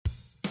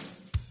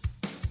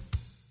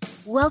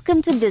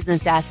Welcome to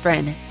Business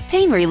Aspirin,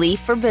 pain relief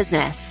for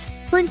business.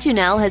 Clint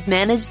Junell has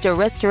managed a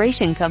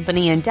restoration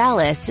company in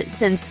Dallas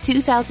since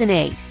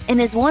 2008 and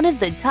is one of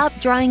the top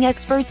drying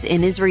experts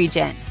in his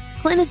region.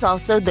 Clint is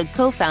also the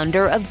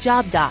co-founder of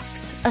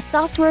JobDocs, a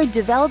software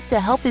developed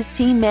to help his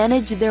team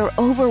manage their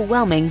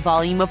overwhelming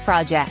volume of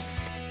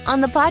projects.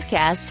 On the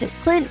podcast,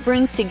 Clint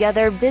brings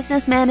together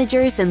business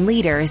managers and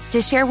leaders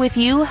to share with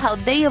you how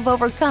they have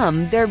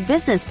overcome their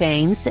business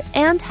pains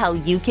and how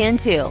you can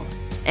too.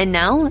 And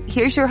now,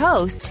 here's your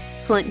host,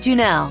 Clint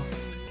Junell.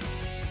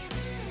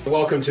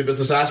 Welcome to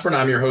Business Aspirin.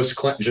 I'm your host,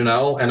 Clint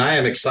Junell, and I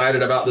am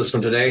excited about this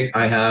one today.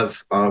 I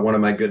have one of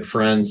my good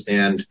friends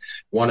and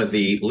one of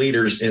the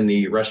leaders in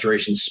the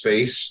restoration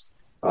space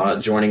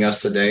joining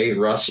us today,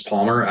 Russ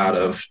Palmer out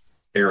of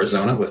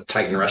Arizona with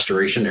Titan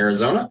Restoration,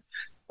 Arizona.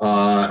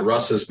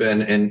 Russ has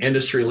been an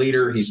industry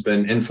leader. He's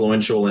been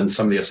influential in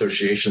some of the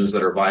associations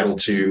that are vital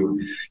to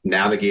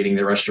navigating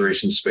the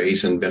restoration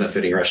space and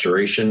benefiting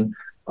restoration.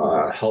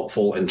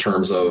 Helpful in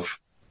terms of,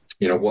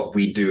 what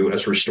we do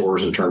as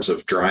restorers in terms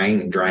of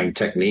drying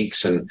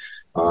techniques. And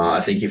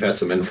I think you've had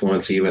some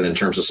influence even in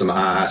terms of some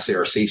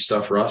IICRC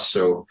stuff, Russ.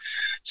 So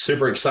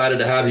super excited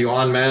to have you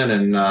on, man,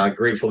 and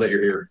grateful that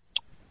you're here.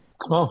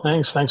 Well,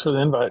 thanks. Thanks for the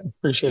invite.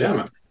 Appreciate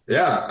it.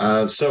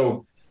 Yeah.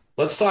 So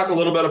let's talk a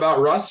little bit about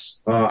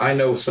Russ. I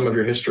know some of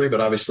your history, but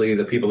obviously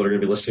the people that are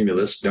going to be listening to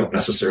this don't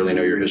necessarily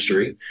know your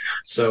history.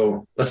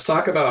 So let's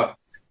talk about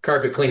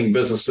carpet cleaning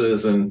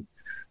businesses and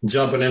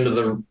jumping into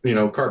the,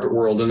 carpet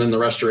world and then the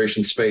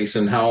restoration space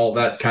and how all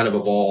that kind of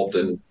evolved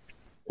and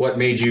what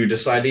made you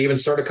decide to even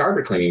start a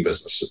carpet cleaning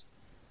business.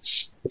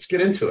 Let's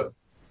get into it.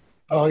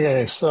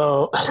 Okay.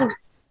 So,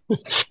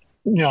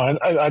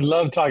 I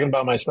love talking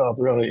about myself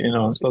really,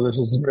 so this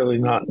is really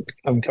not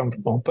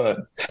uncomfortable, but,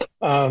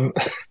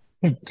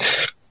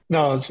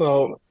 no,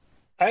 so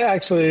I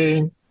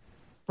actually,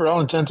 for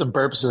all intents and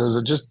purposes,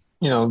 it just,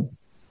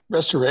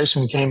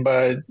 restoration came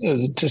by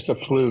as just a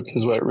fluke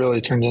is what it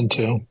really turned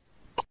into.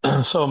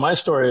 So my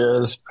story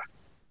is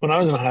when I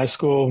was in high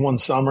school, one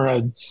summer,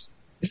 I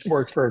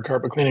worked for a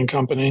carpet cleaning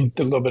company,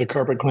 did a little bit of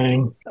carpet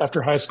cleaning.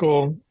 After high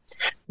school,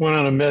 went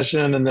on a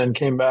mission and then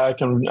came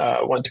back and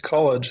went to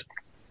college.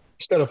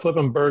 Instead of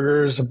flipping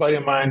burgers, a buddy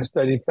of mine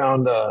said he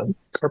found a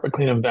carpet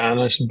cleaning van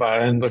I should buy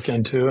and look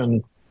into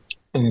and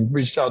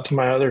reached out to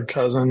my other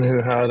cousin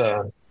who had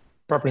a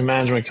property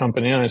management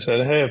company. And I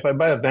said, hey, if I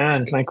buy a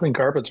van, can I clean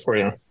carpets for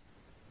you?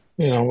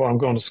 While I'm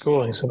going to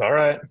school. And he said, all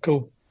right,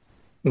 cool.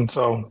 And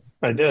so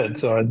I did.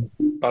 So I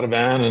bought a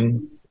van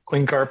and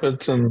cleaned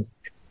carpets, and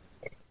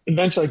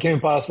eventually I came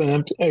across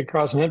an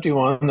empty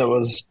one that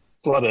was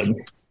flooded.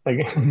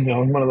 Like,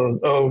 one of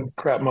those, oh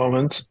crap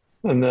moments.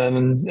 And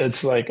then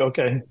it's like,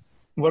 okay,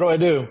 what do I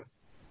do?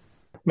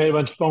 Made a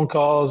bunch of phone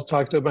calls,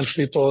 talked to a bunch of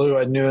people who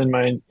I knew in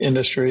my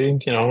industry,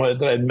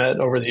 that I'd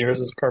met over the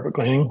years as carpet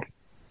cleaning.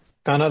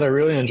 Found out I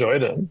really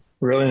enjoyed it.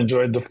 Really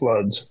enjoyed the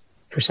floods.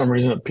 For some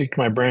reason, it piqued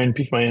my brain,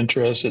 piqued my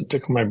interest. It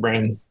tickled my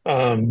brain.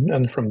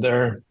 And from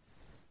there,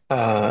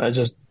 I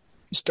just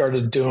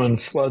started doing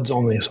floods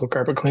only. So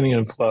carpet cleaning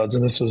and floods.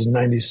 And this was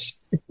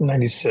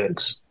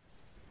 96.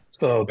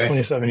 So okay.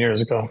 27 years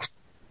ago.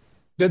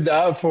 Did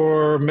that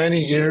for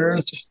many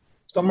years.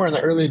 Somewhere in the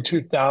early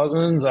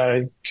 2000s,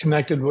 I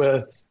connected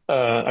with,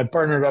 I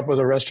partnered up with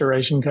a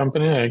restoration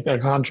company,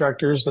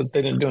 contractors that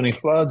they didn't do any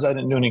floods. I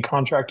didn't do any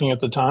contracting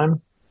at the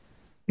time.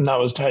 And that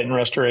was Titan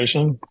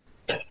Restoration.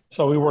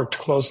 So we worked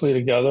closely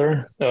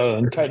together.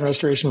 Titan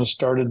Restoration was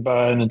started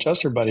by an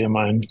adjuster buddy of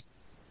mine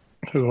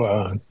who,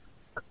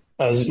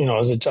 as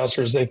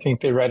adjusters, they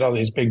think they write all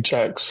these big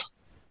checks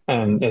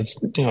and it's,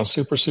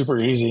 super, super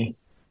easy.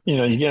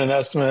 You get an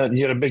estimate, you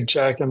get a big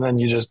check, and then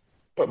you just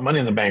put money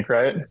in the bank,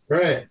 right?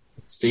 Right.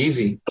 It's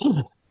easy.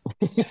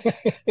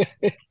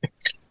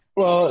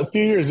 Well, a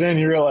few years in,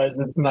 you realize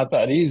it's not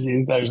that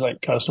easy. There's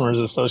like customers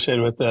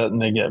associated with it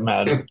and they get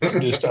mad and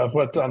do stuff.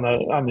 What's on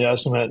the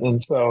estimate? And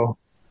so,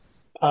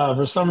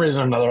 for some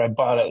reason or another, I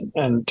bought it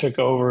and took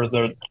over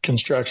the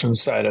construction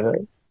side of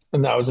it.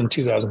 And that was in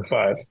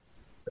 2005.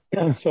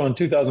 And so in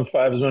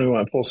 2005 is when we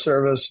went full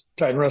service.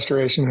 Titan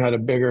Restoration had a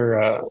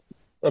better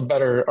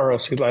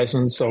ROC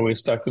license, so we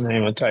stuck the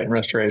name of Titan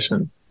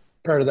Restoration.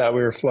 Prior to that,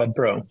 we were Flood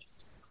Pro.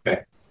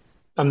 Okay.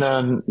 And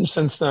then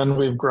since then,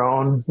 we've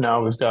grown.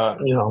 Now we've got,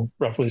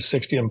 roughly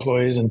 60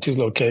 employees in 2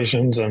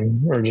 locations,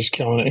 and we're just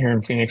killing it here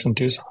in Phoenix and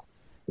Tucson.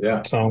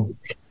 Yeah. So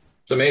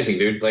it's amazing,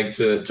 dude. Like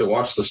to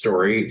watch the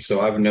story.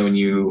 So I've known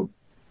you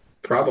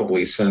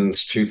probably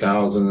since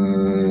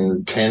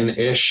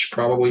 2010-ish,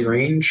 probably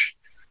range,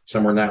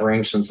 somewhere in that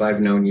range since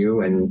I've known you,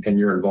 and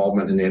your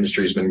involvement in the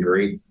industry has been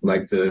great.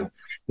 Like the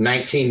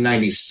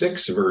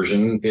 1996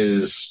 version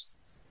is,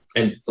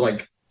 and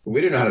like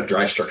we didn't know how to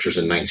dry structures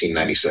in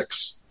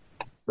 1996,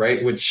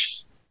 right?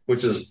 Which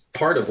is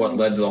part of what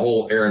led to the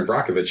whole Aaron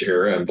Brockovich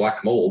era and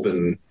black mold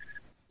and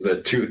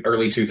the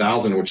early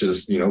 2000, which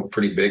is,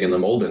 pretty big in the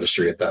mold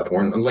industry at that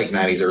point, the late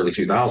 90s, early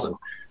 2000.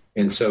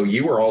 And so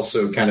you were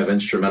also kind of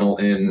instrumental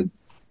in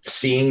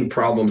seeing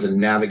problems and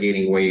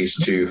navigating ways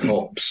to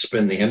help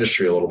spin the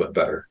industry a little bit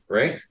better,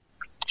 right?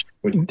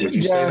 Would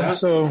you say that?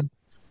 So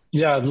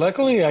Yeah,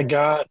 luckily I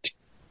got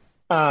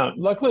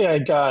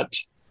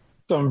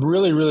some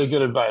really, really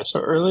good advice.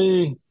 So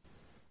early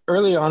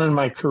on in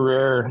my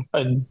career,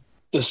 I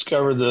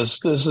discovered this.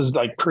 This is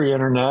like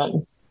pre-internet,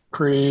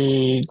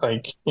 pre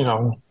like,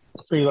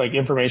 pre like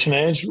information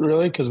age,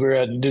 really, because we were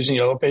at using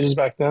yellow pages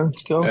back then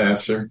still. Yeah,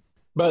 sir.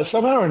 But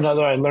somehow or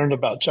another, I learned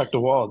about Chuck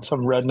DeWald,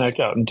 some redneck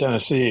out in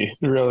Tennessee,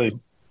 really.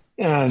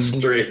 And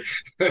Straight.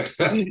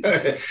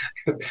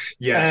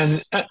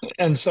 Yes.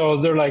 and so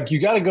they're like,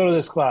 you got to go to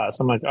this class.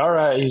 I'm like, all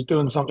right, he's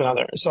doing something out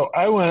there. So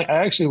I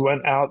actually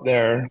went out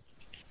there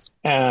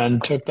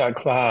and took that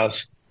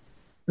class.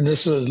 And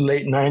this was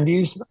late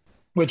 90s,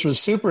 which was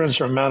super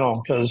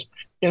instrumental because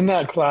in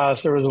that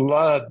class, there was a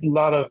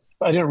lot of,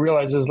 I didn't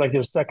realize it was like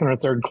his second or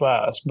third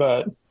class,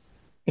 but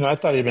I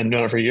thought he'd been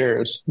doing it for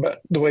years, but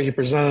the way he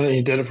presented it,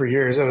 he did it for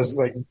years. It was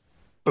like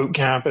boot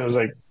camp. It was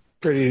like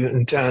pretty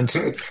intense.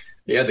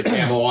 He had the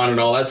camo on and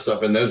all that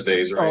stuff in those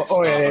days, right?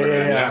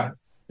 Yeah.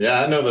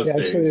 Yeah, I know those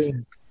days.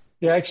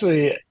 He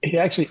actually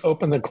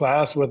opened the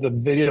class with a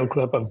video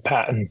clip of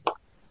Patton,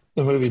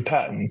 the movie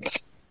Patton.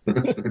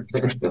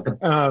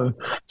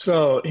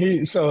 So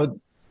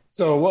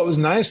what was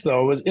nice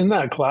though was in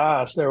that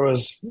class there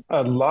was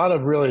a lot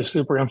of really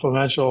super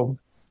influential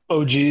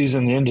OGs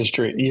in the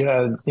industry. You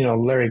had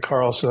Larry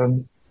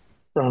Carlson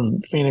from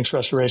Phoenix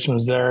Restoration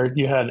was there.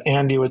 You had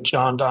Andy with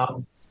John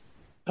Don.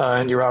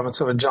 Andy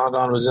Robinson with John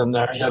Don was in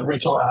there. You had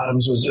Rachel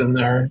Adams was in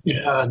there.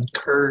 You had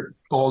Kurt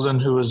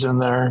Golden who was in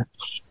there.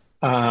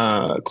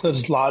 Cliff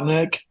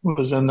Zlotnick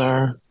was in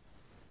there.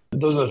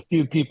 Those are a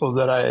few people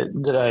that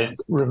I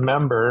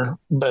remember,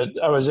 but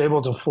I was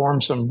able to form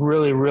some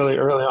really, really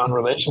early on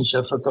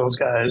relationships with those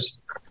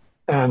guys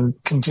and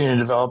continue to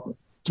develop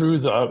through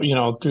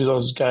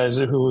those guys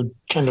who would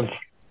kind of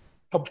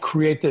help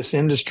create this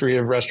industry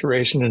of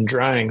restoration and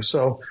drying.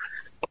 So,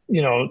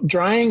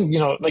 drying,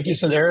 like you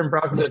said, Aaron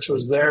Brockovich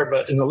was there,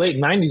 but in the late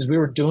 90s, we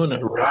were doing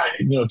it right.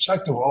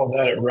 Chuck DeWald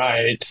had it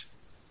right.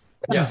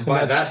 Yeah,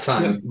 by that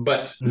time,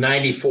 but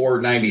 94,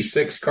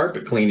 96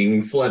 carpet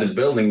cleaning, flooded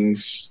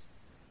buildings.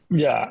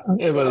 Yeah,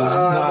 it was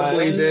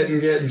probably didn't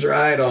get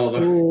dried all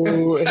the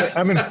Ooh,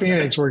 I'm in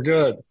Phoenix. We're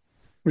good.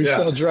 We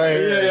still dry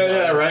air.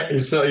 Yeah, right.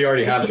 So you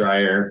already have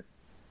dry air.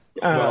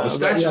 Well, the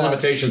statute of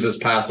limitations is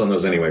passed on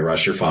those anyway,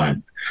 Russ. You're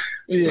fine.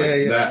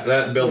 Yeah.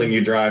 That building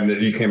you drive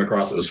that you came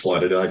across that was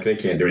flooded, like they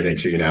can't do anything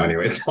to you now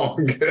anyway. It's all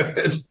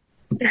good.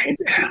 I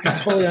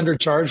totally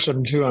undercharged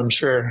them too, I'm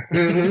sure.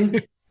 Mm-hmm.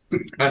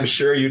 I'm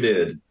sure you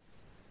did.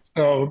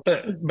 So,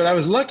 but I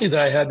was lucky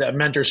that I had that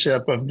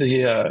mentorship of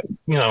the,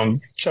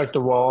 Chuck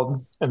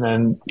DeWald and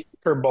then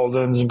Kurt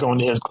Boldens and going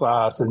to his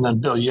class and then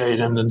Bill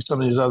Yaden and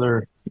some of these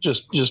other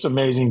just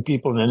amazing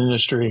people in the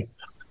industry.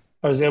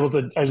 I was able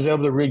to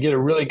get a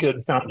really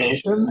good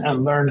foundation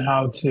and learn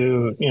how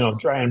to,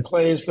 dry in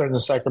place, learn the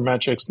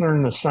psychrometrics,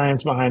 learn the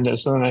science behind it,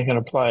 so then I can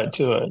apply it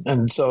to it.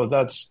 And so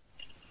that's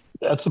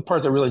the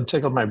part that really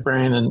tickled my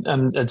brain,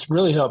 and it's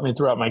really helped me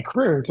throughout my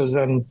career because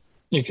then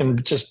you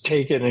can just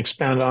take it and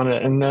expand on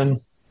it. And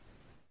then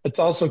it's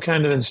also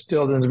kind of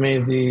instilled into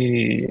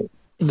me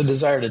the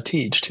desire to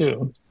teach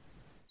too.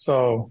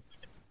 So,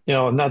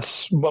 and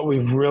that's what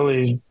we've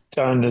really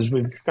done is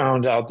we've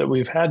found out that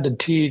we've had to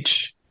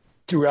teach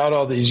throughout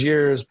all these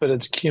years, but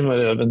it's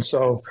cumulative. And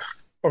so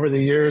over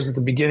the years at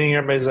the beginning,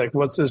 everybody's like,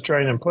 what's this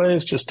drying in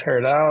place? Just tear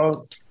it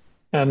out.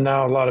 And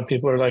now a lot of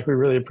people are like, we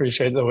really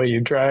appreciate the way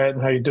you dry it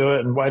and how you do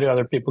it. And why do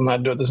other people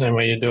not do it the same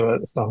way you do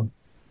it? So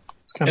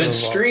it's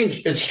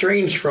strange. It's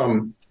strange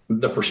from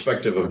the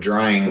perspective of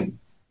drying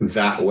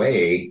that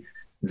way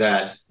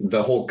that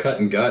the whole cut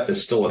and gut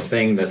is still a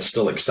thing that's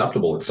still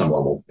acceptable at some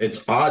level.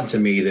 It's odd to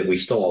me that we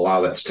still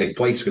allow that to take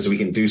place because we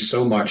can do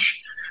so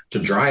much to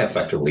dry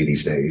effectively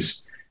these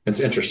days. It's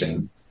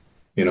interesting,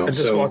 I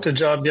just walked a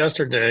job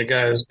yesterday.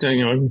 Guys,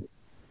 clean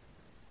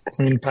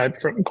pipe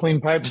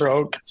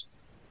broke,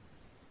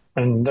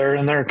 and they're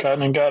in there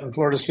cutting and gutting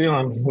floor to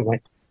ceiling. I'm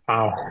like,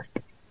 wow.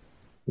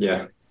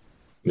 Yeah.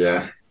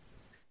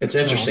 It's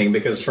interesting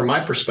because from my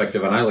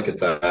perspective, and I look at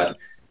that,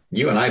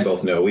 you and I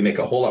both know we make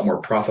a whole lot more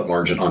profit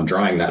margin on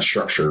drying that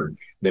structure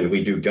than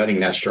we do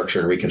gutting that structure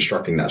and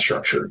reconstructing that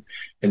structure.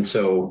 And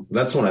so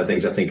that's one of the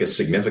things I think is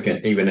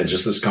significant, even in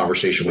just this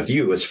conversation with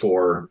you, is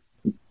for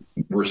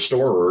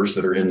restorers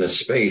that are in this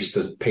space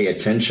to pay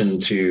attention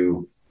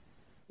to,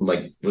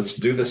 like, let's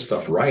do this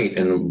stuff right.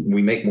 And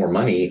we make more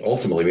money.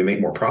 Ultimately, we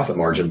make more profit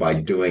margin by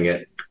doing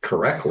it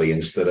correctly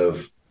instead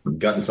of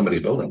gutting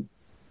somebody's building.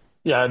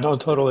 Yeah, no,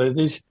 totally.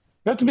 You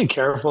have to be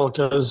careful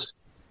because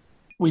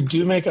we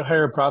do make a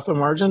higher profit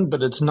margin,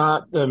 but it's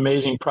not the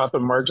amazing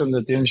profit margin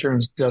that the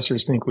insurance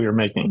adjusters think we are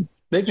making.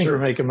 They think we're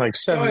making like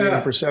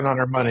 70% on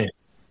our money.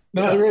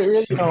 No,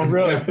 really,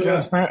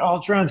 transparent, all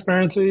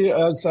transparency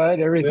outside,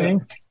 everything.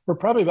 Yeah. We're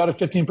probably about a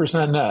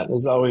 15% net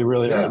is all we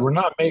really are. We're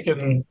not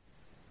making,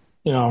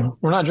 we're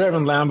not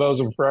driving Lambos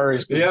and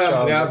Ferraris.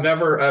 I've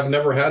never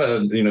had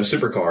a,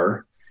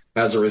 supercar.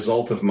 as a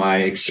result of my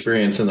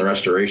experience in the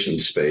restoration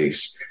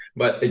space.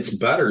 But it's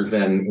better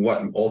than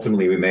what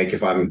ultimately we make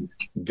if I'm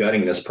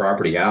gutting this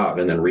property out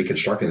and then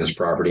reconstructing this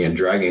property and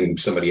dragging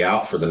somebody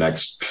out for the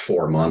next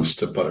 4 months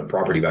to put a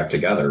property back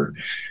together.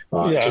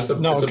 It's a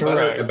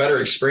better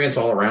experience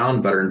all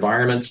around, better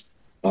environment.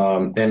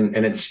 And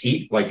it's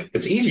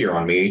easier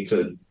on me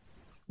to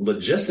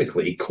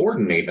logistically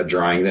coordinate a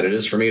drying than it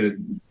is for me to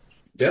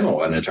demo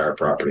an entire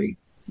property.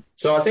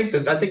 So I think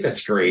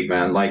that's great,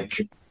 man.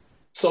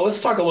 So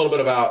let's talk a little bit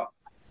about,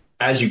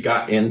 as you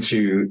got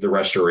into the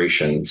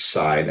restoration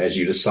side, as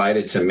you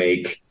decided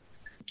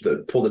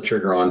to pull the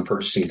trigger on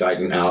purchasing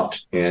Dighton out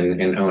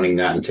and owning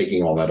that and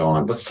taking all that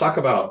on. Let's talk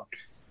about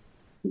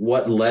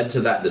what led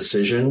to that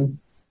decision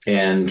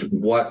and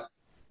what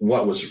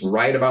was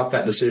right about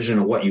that decision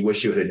and what you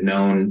wish you had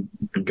known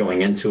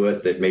going into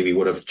it that maybe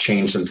would have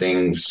changed some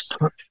things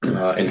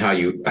in how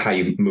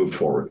you moved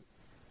forward.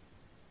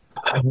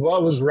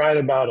 What was right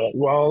about it?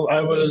 Well,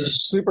 I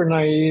was super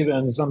naive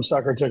and some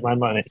sucker took my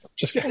money.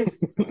 Just kidding.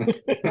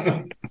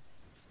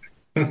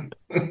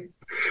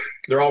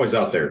 They're always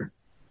out there.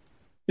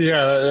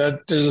 Yeah,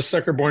 there's a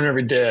sucker born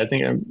every day. I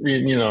think,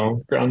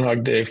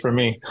 Groundhog Day for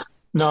me.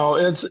 No,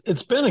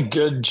 it's been a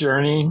good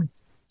journey.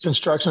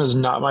 Construction is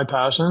not my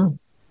passion.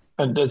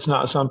 And it's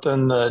not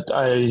something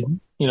that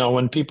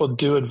when people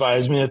do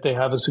advise me that they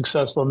have a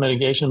successful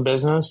mitigation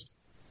business,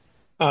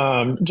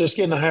 just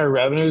getting a higher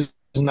revenue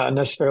is not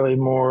necessarily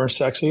more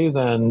sexy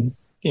than,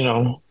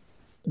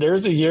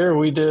 there's a year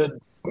we did,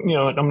 I'm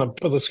going to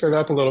pull the skirt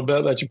up a little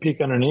bit, let you peek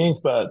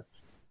underneath, but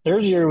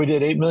there's a year we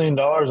did $8 million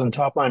in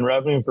top line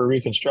revenue for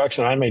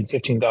reconstruction. I made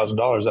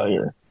 $15,000 that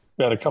year.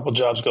 We had a couple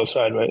jobs go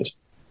sideways.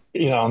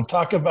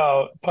 Talk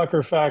about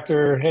pucker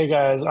factor. Hey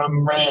guys,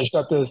 I'm ready to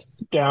shut this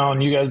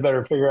down. You guys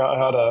better figure out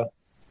how to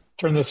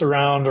turn this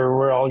around or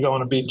we're all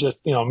going to be just,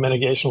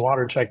 mitigation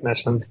water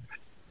technicians.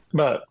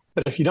 But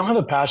if you don't have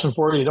a passion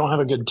for it, you don't have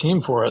a good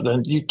team for it,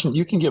 then you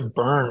can get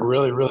burned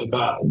really, really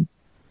bad. And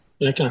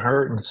it can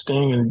hurt and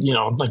sting. And,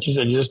 like you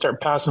said, you just start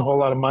passing a whole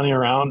lot of money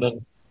around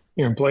and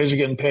your employees are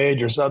getting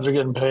paid, your subs are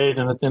getting paid.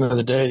 And at the end of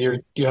the day,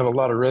 you have a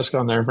lot of risk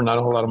on there for not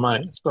a whole lot of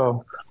money.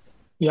 So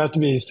you have to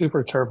be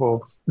super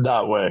careful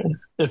that way.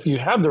 If you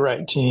have the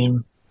right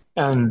team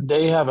and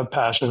they have a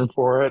passion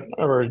for it,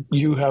 or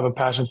you have a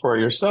passion for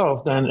it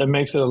yourself, then it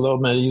makes it a little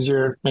bit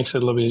easier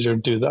to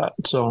do that.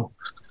 So,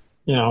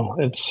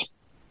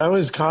 I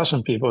always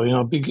caution people,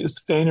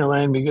 stay in your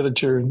lane, be good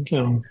at your,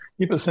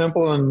 keep it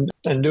simple and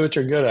do what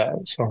you're good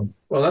at. So,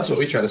 well, that's what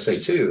we try to say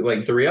too.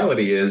 Like the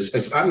reality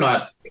is I'm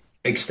not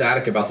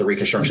ecstatic about the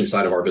reconstruction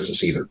side of our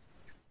business either.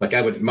 Like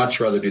I would much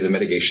rather do the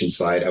mitigation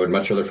side. I would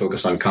much rather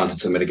focus on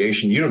contents and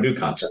mitigation. You don't do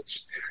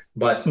contents,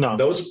 but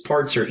those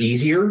parts are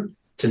easier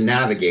to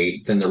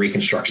navigate than the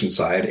reconstruction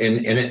side.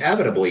 And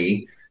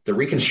inevitably, the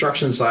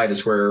reconstruction side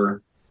is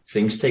where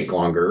things take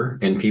longer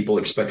and people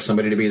expect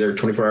somebody to be there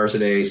 24 hours a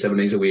day, 7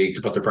 days a week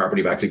to put their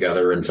property back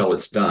together until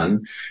it's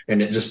done. And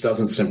it just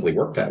doesn't simply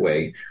work that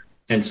way.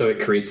 And so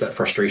it creates that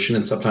frustration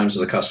and sometimes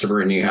with the customer,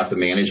 and you have to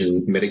manage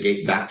and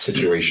mitigate that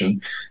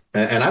situation.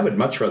 And I would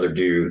much rather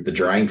do the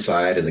drying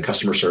side and the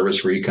customer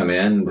service where you come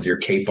in with your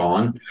cape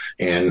on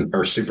and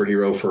are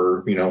superhero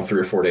for, 3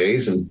 or 4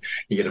 days and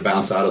you get to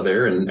bounce out of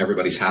there and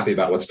everybody's happy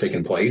about what's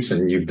taken place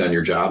and you've done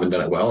your job and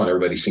done it well and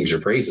everybody sings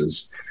your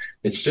praises.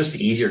 It's just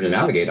easier to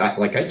navigate.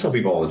 I tell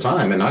people all the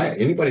time, and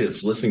anybody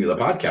that's listening to the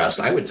podcast,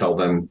 I would tell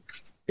them,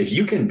 if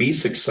you can be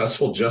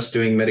successful just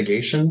doing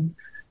mitigation,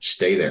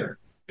 stay there.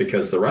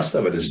 Because the rest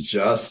of it is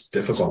just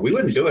difficult. We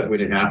wouldn't do it if we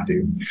didn't have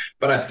to.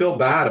 But I feel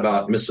bad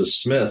about Mrs.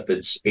 Smith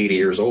that's 80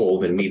 years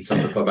old and needs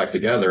something to put back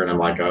together. And I'm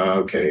like,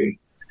 okay,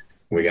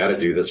 we got to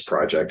do this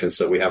project. And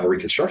so we have a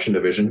reconstruction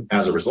division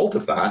as a result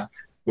of that,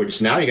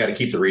 which now you got to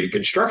keep the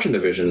reconstruction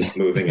division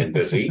moving and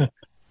busy.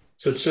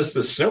 So it's just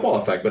the snowball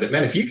effect. But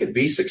if you could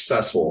be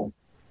successful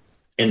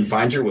and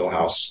find your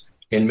wheelhouse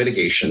in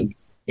mitigation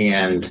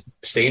and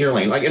stay in your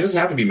lane, like it doesn't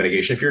have to be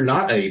mitigation. If you're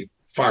not a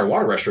fire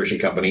water restoration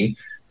company,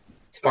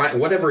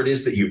 whatever it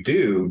is that you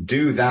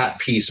do that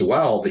piece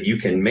well, that you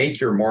can make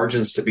your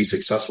margins to be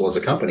successful as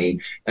a company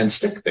and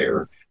stick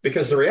there.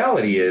 Because the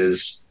reality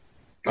is,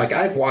 like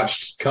I've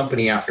watched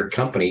company after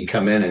company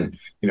come in and,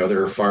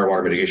 they're a fire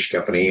water mitigation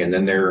company and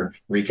then they're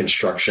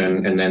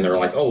reconstruction. And then they're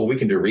like, oh, we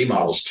can do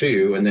remodels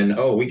too. And then,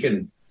 oh, we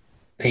can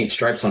paint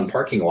stripes on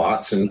parking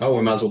lots. And, oh,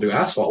 we might as well do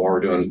asphalt while we're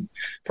doing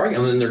parking.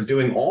 And then they're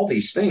doing all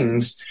these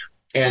things.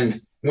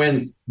 And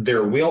when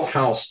their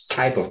wheelhouse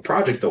type of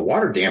project, the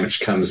water damage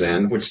comes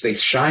in, which they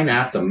shine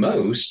at the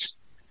most,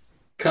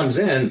 comes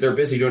in, they're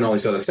busy doing all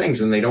these other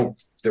things. And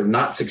they're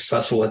not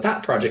successful at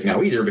that project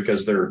now either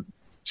because they're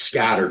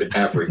scattered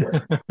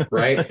everywhere.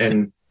 Right.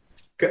 And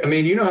I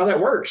mean, you know how that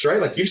works,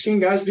 right? Like you've seen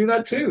guys do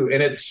that too.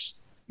 And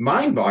it's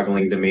mind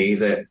boggling to me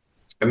that,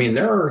 I mean,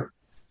 there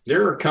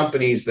are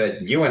companies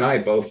that you and I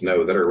both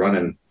know that are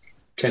running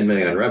 10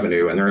 million in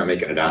revenue and they're not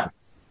making a dime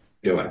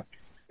doing it.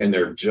 And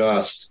they're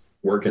just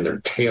working their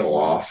tail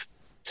off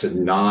to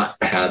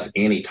not have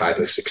any type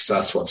of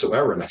success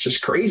whatsoever. And that's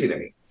just crazy to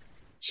me.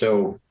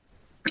 So,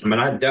 I mean,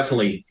 I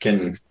definitely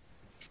can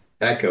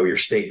echo your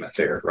statement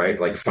there, right?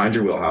 Like find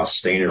your wheelhouse,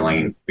 stay in your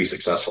lane, be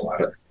successful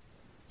at it.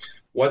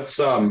 What's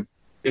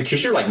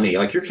because you're like me,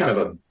 like you're kind of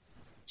a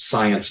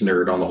science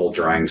nerd on the whole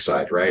drying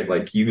side, right?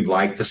 Like you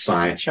like the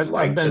science, you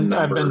like the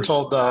numbers.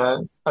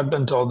 I've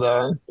been told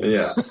that.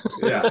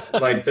 Yeah.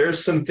 Like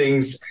there's some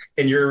things,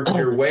 and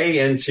you're way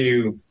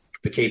into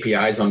the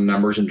KPIs on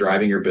numbers and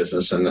driving your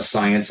business and the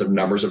science of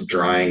numbers of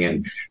drying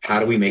and how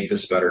do we make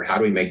this better? How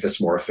do we make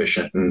this more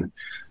efficient? And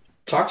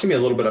talk to me a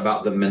little bit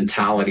about the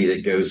mentality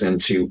that goes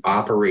into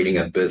operating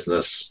a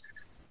business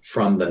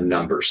from the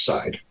numbers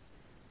side.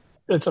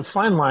 It's a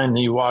fine line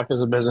that you walk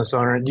as a business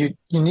owner. You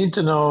need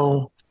to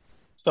know.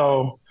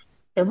 So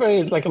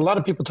everybody, like a lot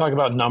of people talk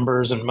about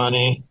numbers and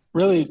money.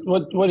 Really,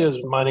 what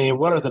is money?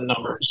 What are the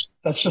numbers?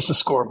 That's just a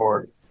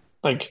scoreboard.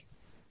 Like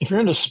if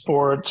you're into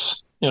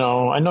sports,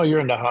 I know you're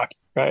into hockey,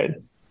 right?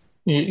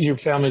 Your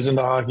family's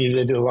into hockey.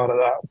 They do a lot of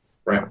that.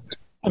 Right.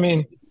 I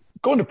mean,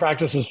 going to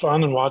practice is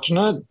fun and watching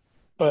it,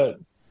 but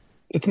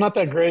it's not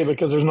that great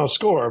because there's no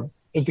score.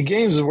 But the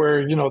games is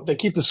where, they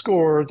keep the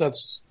score.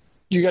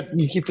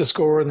 You keep the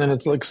score and then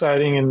it's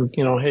exciting and,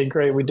 hey,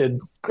 great, we did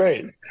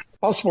great.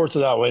 All sports are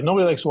that way.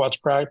 Nobody likes to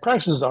watch practice.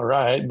 Practice is all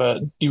right,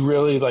 but you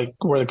really like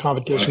where the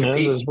competition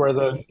is where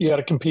you got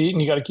to compete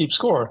and you got to keep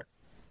score.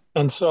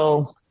 And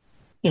so,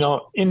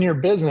 in your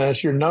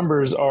business, your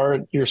numbers are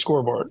your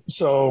scoreboard.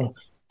 So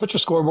put your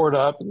scoreboard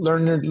up,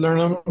 learn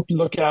them,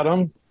 look at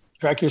them,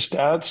 track your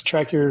stats,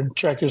 track your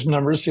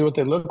numbers, see what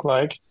they look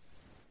like.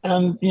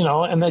 And,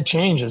 and that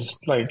changes.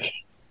 Like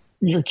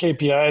your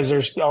KPIs,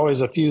 there's always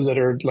a few that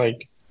are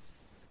like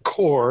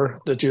core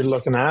that you're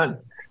looking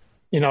at,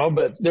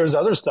 but there's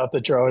other stuff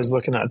that you're always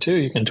looking at too.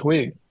 You can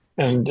tweak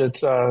and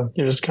it's, you're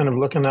just kind of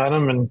looking at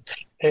them and,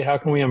 hey, how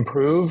can we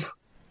improve?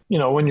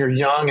 When you're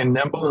young and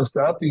nimble and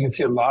stuff, you can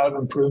see a lot of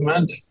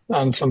improvement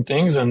on some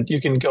things and you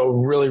can go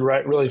really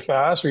right, really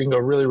fast, or you can go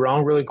really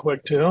wrong, really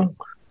quick too.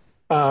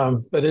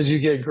 But as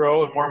you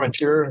grow and more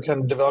mature and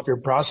kind of develop your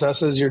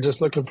processes, you're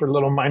just looking for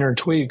little minor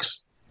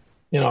tweaks,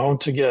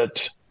 to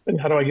get,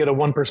 how do I get a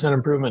 1%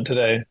 improvement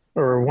today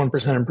or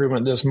 1%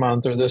 improvement this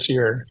month or this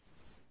year?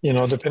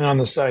 Depending on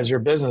the size of your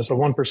business, a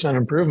 1%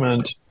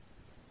 improvement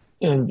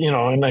in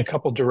a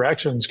couple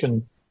directions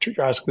can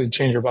drastically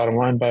change your bottom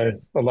line by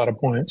a lot of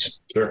points.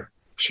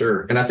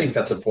 Sure. And I think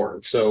that's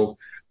important. So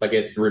like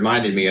it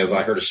reminded me of,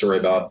 I heard a story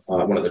about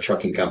one of the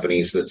trucking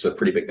companies that's a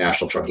pretty big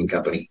national trucking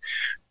company.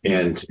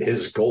 And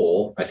his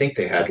goal, I think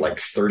they had like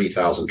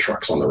 30,000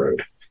 trucks on the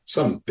road,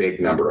 some big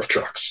number of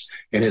trucks.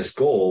 And his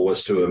goal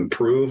was to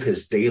improve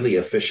his daily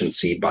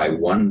efficiency by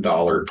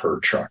 $1 per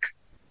truck,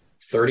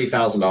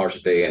 $30,000 a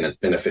day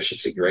in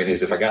efficiency, right? And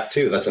if I got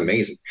two, that's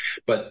amazing.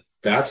 But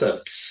that's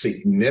a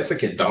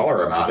significant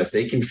dollar amount if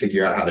they can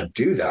figure out how to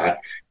do that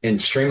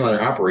and streamline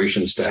their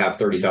operations to have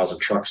 30,000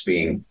 trucks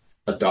being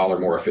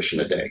 $1 more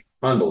efficient a day.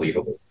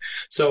 Unbelievable.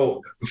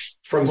 So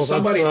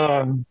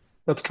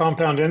that's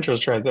compound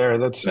interest right there.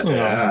 That's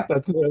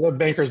that's the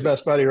banker's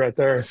best buddy right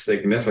there.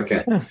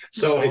 Significant.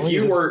 So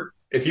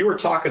if you were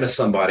talking to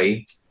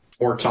somebody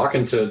or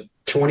talking to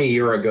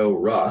 20-year ago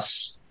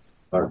Russ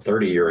or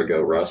 30-year ago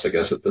Russ, I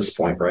guess at this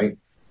point, right?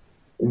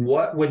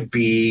 What would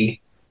be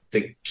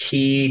the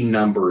key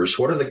numbers?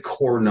 What are the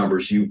core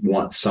numbers you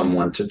want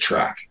someone to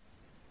track?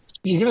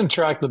 You're going to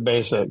track the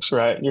basics,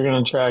 right? You're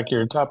going to track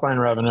your top line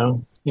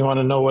revenue. You want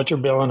to know what you're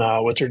billing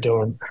out, what you're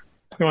doing.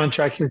 You want to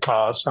track your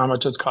costs, how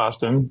much it's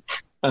costing,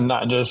 and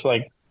not just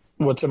like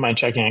what's in my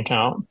checking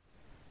account.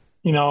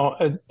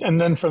 And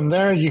then from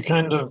there, you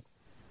kind of,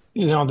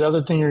 the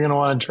other thing you're going to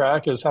want to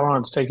track is how long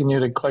it's taking you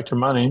to collect your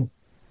money.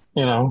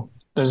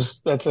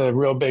 That's a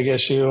real big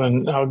issue.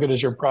 And how good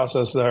is your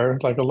process there?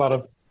 Like a lot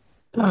of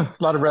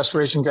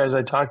restoration guys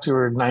I talk to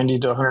are 90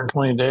 to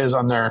 120 days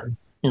on their,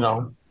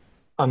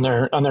 on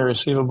their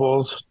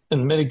receivables.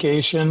 And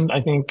mitigation,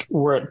 I think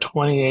we're at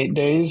 28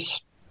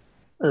 days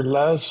or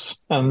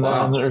less, and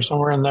then or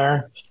somewhere in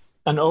there.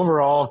 And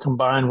overall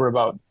combined,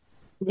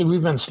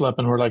 we've been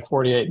slipping. We're like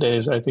 48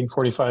 days, I think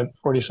 45,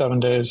 47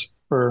 days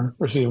for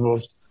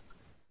receivables.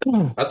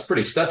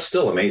 That's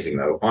still amazing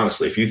though.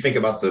 Honestly, if you think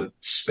about the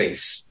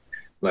space,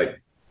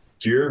 like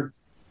you're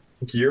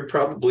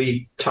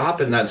probably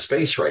top in that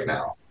space right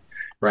now.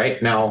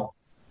 Right now,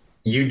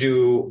 you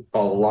do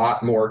a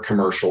lot more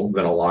commercial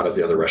than a lot of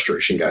the other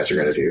restoration guys are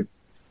going to do.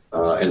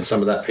 And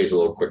some of that pays a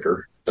little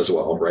quicker as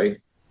well, right?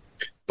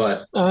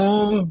 But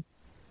kind of.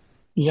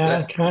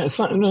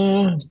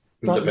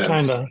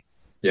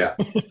 Yeah.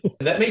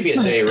 That may be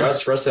a day,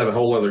 Russ, for us to have a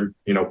whole other,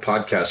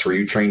 podcast where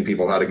you train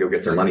people how to go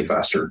get their money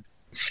faster.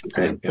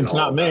 And it's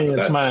not me.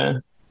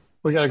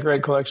 We got a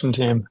great collection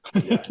team.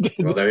 Yeah.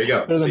 Well, there you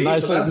go. They're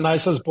the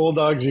nicest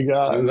bulldogs you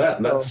got. And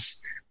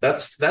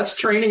that's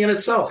training in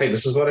itself. Hey,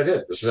 this is what I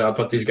did. This is how I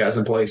put these guys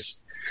in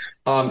place.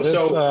 We've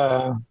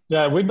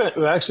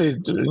been actually,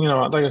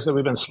 like I said,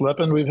 we've been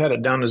slipping. We've had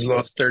it down as low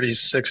as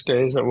 36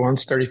 days at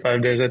once.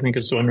 35 days, I think,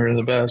 is when we're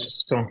the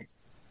best. So,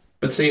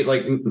 but see,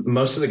 like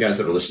most of the guys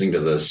that are listening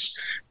to this,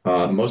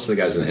 most of the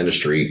guys in the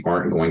industry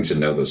aren't going to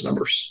know those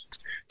numbers.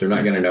 They're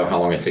not going to know how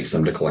long it takes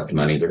them to collect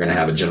money. They're going to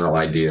have a general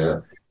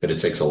idea that it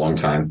takes a long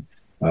time.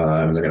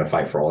 And they're going to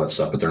fight for all that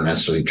stuff, but they're not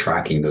necessarily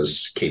tracking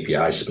those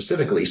KPIs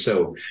specifically.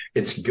 So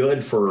it's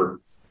good for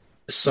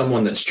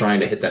someone that's trying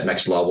to hit that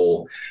next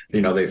level.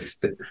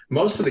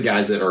 Most of the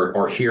guys that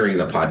are hearing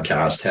the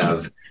podcast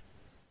have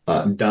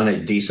done a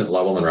decent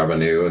level in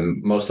revenue,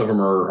 and most of them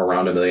are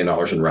around $1 million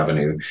in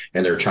revenue,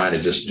 and they're trying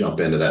to just jump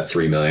into that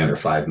 3 million or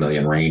 5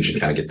 million range and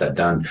kind of get that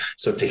done.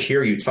 So to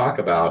hear you talk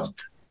about,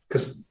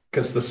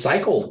 because the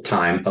cycle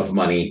time of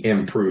money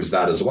improves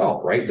that as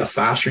well, right? The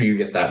faster you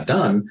get that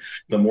done,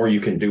 the more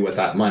you can do with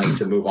that money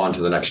to move on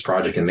to the next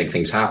project and make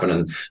things happen.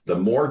 And the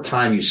more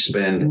time you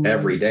spend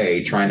every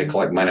day trying to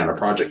collect money on a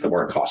project, the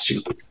more it costs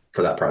you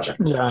for that project.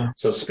 Yeah.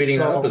 So speeding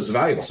that up is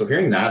valuable. So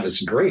hearing that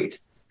is great.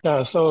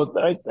 Yeah. So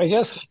I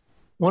guess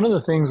one of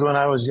the things when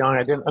I was young,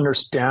 I didn't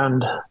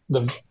understand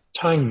the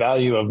time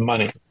value of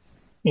money.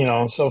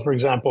 So for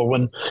example,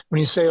 when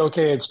you say,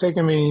 okay, it's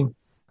taken me,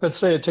 let's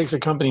say it takes a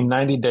company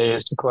 90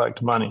 days to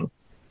collect money.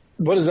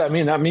 What does that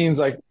mean? That means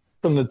like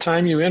from the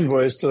time you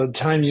invoice to the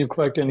time you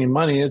collect any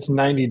money, it's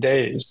 90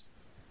 days.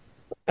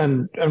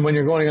 And when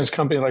you're going against a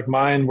company like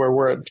mine, where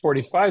we're at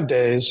 45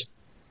 days,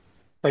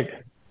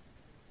 like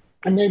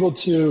I'm able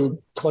to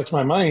collect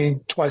my money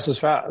twice as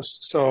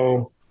fast.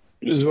 So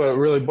this is what it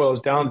really boils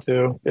down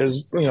to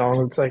is,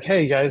 it's like,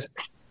 hey guys,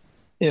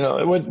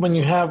 when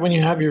you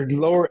have your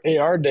lower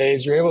AR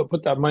days, you're able to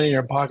put that money in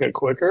your pocket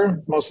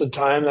quicker. Most of the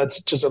time,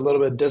 that's just a little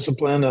bit of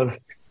discipline of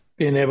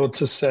being able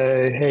to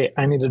say, hey,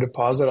 I need a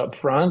deposit up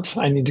front.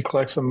 I need to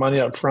collect some money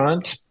up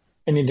front.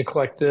 I need to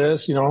collect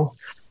this, You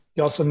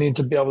also need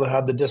to be able to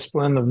have the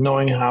discipline of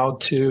knowing how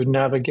to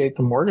navigate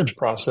the mortgage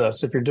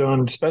process. If you're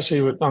doing,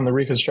 especially on the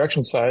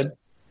reconstruction side,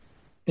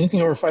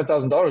 anything over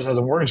 $5,000 has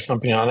a mortgage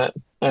company on it.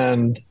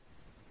 And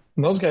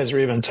those guys are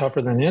even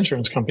tougher than the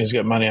insurance companies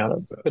get money out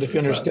of. But if you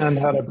understand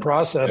how to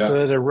process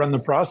it or run the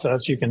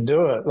process, you can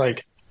do it.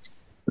 Like,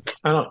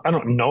 I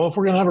don't know if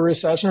we're going to have a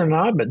recession or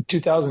not, but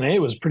 2008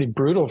 was pretty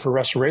brutal for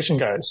restoration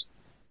guys.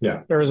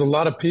 Yeah. There was a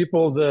lot of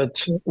people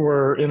that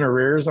were in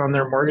arrears on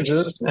their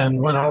mortgages.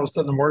 And when all of a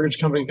sudden the mortgage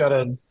company got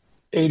a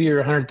 $80,000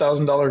 or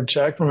 $100,000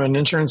 check from an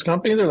insurance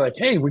company, they're like,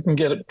 hey, we can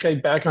get it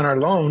paid back on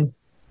our loan,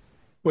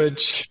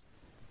 which,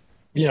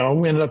 we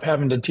ended up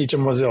having to teach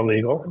them was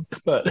illegal,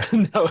 but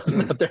that was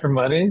not their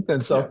money.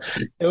 And so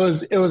it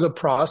was a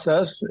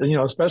process,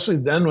 especially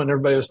then when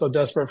everybody was so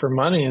desperate for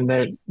money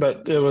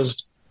but it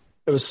was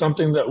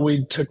something that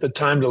we took the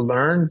time to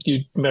learn.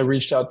 You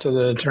reached out to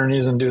the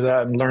attorneys and do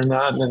that and learn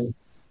that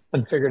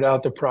and figured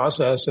out the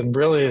process. And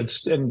really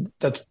and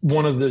that's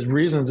one of the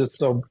reasons it's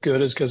so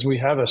good is because we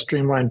have a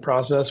streamlined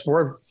process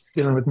for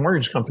dealing with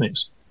mortgage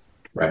companies.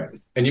 Right.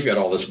 And you've got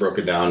all this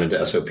broken down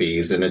into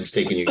SOPs, and it's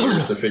taken you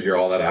years to figure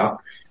all that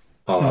out.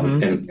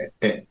 And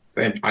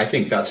I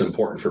think that's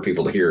important for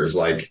people to hear is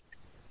like,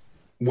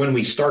 when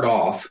we start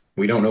off,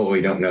 we don't know what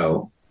we don't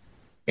know,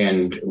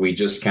 and we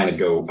just kind of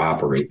go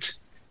operate.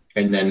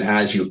 And then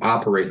as you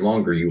operate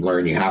longer, you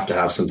learn you have to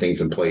have some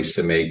things in place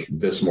to make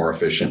this more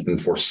efficient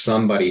and for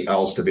somebody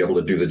else to be able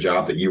to do the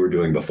job that you were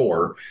doing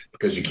before,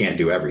 because you can't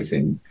do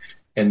everything.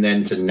 And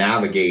then to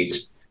navigate,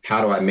 how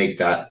do I make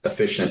that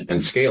efficient and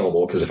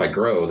scalable? Because if I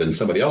grow, then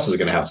somebody else is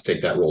going to have to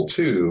take that role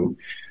too.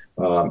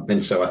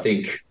 And so I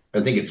think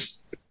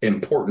it's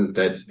important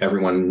that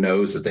everyone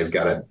knows that they've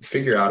got to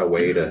figure out a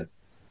way to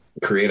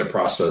create a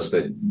process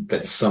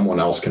that someone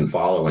else can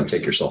follow and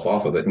take yourself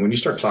off of it. And when you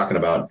start talking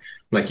about,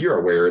 like, you're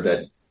aware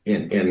that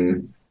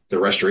in the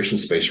restoration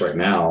space right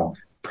now,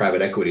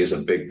 private equity is a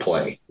big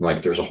play.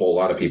 Like, there's a whole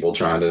lot of people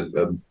trying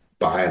to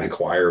buy and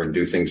acquire and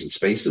do things in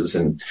spaces.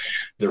 And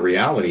the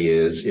reality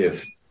is,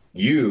 if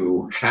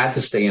you had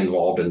to stay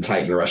involved in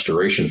Titan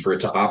restoration for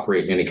it to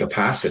operate in any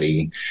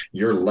capacity,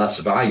 you're less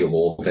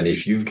valuable than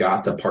if you've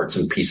got the parts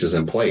and pieces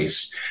in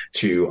place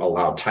to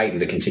allow Titan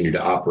to continue to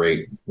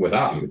operate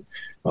without you.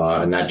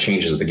 And that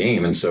changes the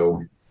game. And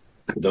so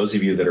those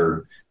of you that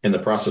are in the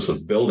process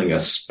of building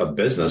a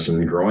business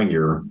and growing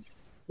your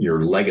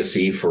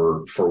legacy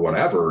for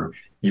whatever,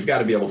 you've got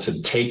to be able to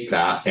take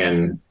that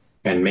and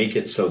make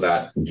it so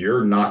that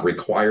you're not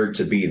required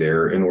to be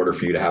there in order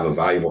for you to have a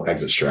valuable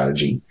exit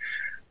strategy.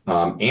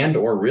 And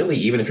or really,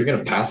 even if you're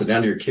going to pass it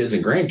down to your kids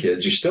and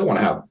grandkids, you still want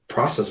to have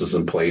processes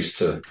in place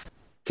to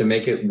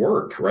make it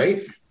work,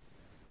 right?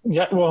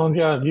 Yeah, well,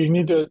 yeah, you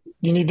need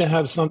to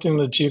have something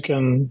that you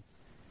can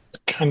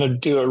kind of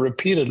do it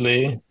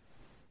repeatedly,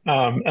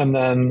 and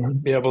then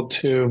be able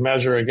to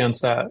measure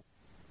against that.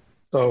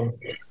 So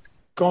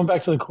going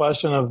back to the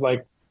question of,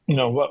 like,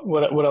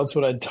 what else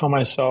would I tell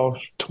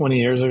myself 20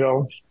 years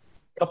ago?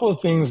 A couple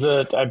of things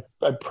that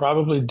I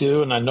probably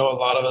do, and I know a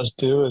lot of us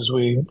do, is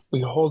we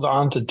hold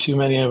on to too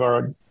many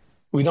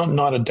we don't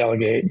know how to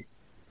delegate,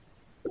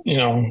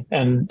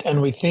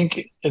 and we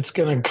think it's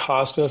going to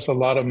cost us a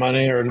lot of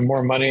money or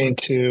more money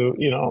to,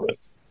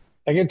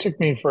 like, it took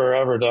me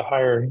forever to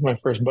hire my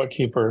first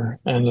bookkeeper.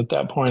 And at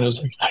that point, it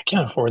was like, I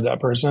can't afford that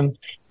person.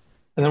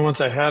 And then once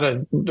I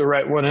had the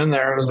right one in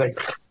there, I was like,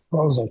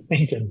 what was I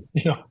thinking?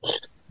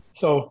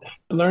 So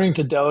learning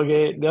to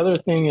delegate. The other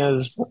thing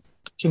is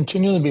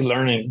continually be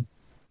learning.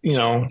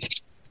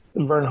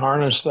 Vern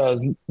Harnish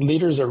says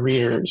leaders are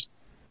readers.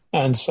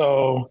 And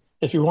so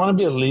if you want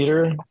to be a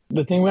leader,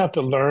 the thing we have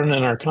to learn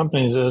in our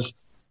companies is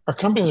our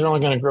companies are only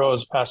going to grow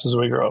as fast as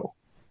we grow.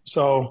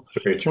 So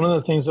one of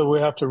the things that we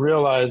have to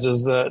realize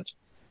is that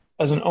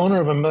as an owner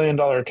of $1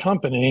 million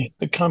company,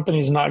 the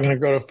company's not going to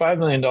grow to $5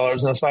 million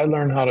unless I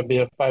learn how to be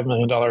a $5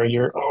 million a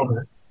year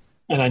owner.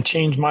 And I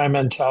change my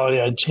mentality.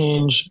 I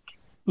change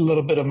a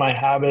little bit of my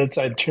habits.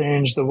 I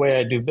change the way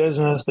I do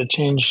business. I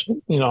change,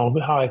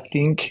 how I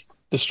think,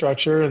 the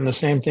structure. And the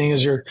same thing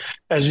as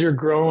you're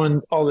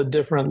growing all the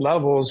different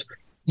levels,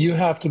 you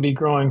have to be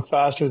growing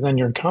faster than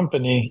your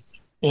company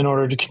in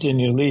order to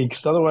continue to lead,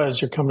 because otherwise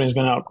your company is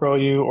going to outgrow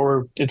you,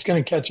 or it's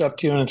going to catch up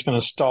to you and it's going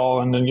to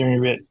stall. And then you're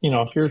going to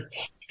get,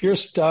 if you're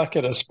stuck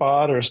at a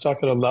spot or stuck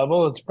at a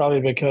level, it's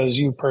probably because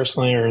you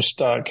personally are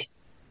stuck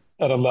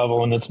at a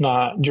level, and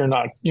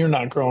you're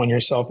not growing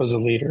yourself as a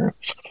leader.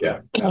 Yeah,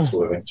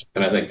 absolutely.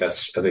 And I think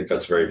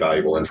that's very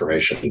valuable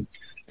information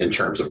in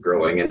terms of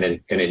growing. And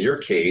in your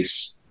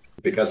case,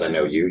 because I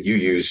know you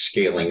use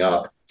scaling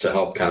up to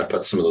help kind of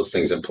put some of those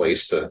things in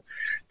place to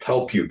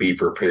help you be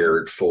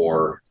prepared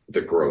for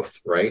the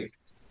growth, right?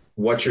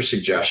 What's your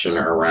suggestion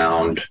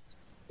around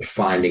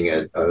finding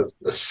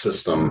a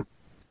system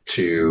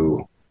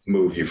to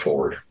move you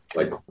forward?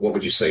 Like, what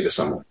would you say to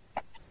someone?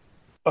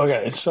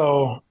 Okay,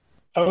 so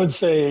I would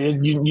say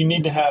you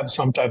need to have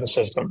some type of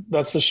system.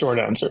 That's the short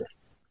answer.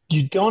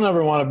 You don't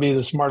ever want to be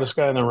the smartest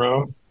guy in the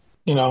room.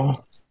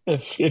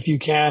 If you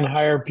can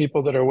hire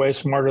people that are way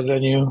smarter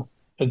than you,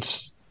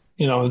 it's,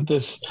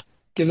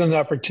 give them the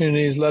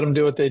opportunities, let them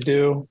do what they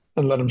do,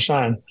 and let them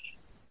shine.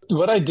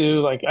 What I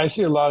do, I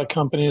see a lot of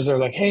companies that are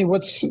like, hey,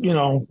 what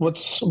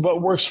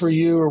works for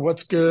you, or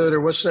what's good,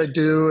 or what should I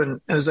do?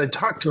 And as I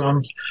talk to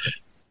them,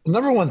 the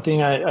number one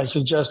thing I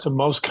suggest to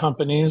most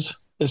companies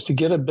is to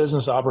get a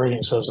business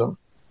operating system,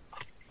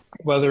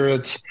 whether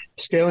it's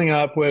scaling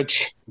up,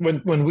 which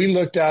when we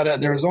looked at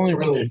it, there was only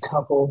really a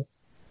couple.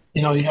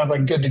 You have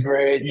Good to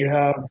Great, you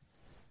have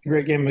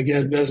Great Game of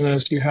Good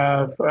Business, you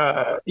have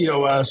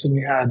EOS, and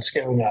you had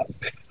Scaling Up.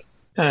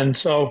 And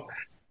so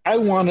I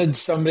wanted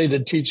somebody to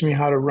teach me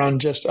how to run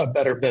just a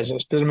better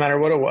business. Didn't matter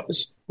what it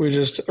was.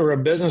 Or a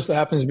business that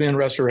happens to be in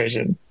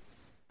restoration.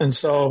 And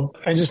so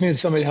I just needed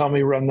somebody to help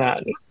me run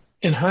that.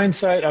 In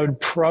hindsight, I would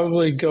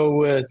probably go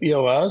with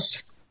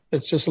EOS.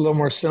 It's just a little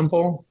more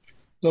simple,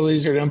 a little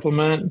easier to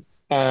implement.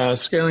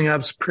 Scaling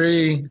Up's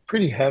pretty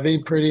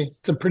heavy,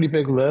 it's a pretty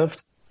big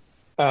lift.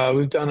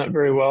 We've done it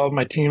very well.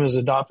 My team has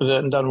adopted it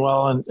and done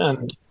well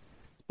and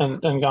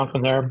gone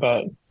from there.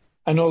 But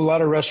I know a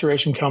lot of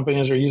restoration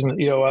companies are using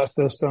the EOS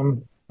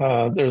system.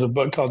 There's a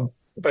book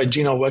by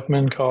Gino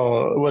Wickman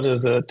called, what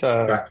is it?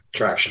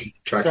 Traction.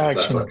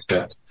 Traction.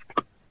 Yeah.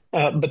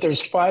 But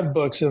there's 5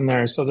 books in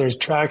there. So there's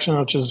Traction,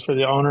 which is for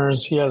the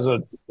owners. He has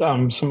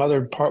some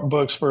other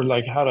books for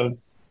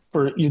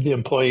for the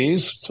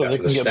employees, so they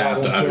can get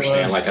staff to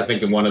understand. I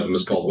think one of them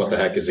is called "What the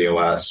Heck is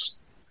EOS?"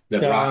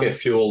 Then Rocket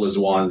Fuel is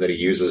one that he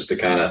uses to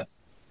kind of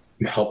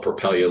help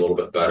propel you a little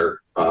bit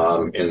better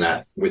in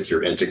that with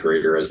your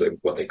integrator, as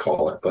what they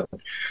call it. But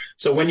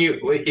so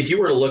if you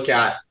were to look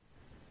at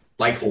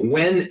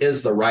when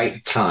is the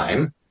right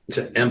time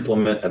to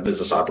implement a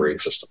business operating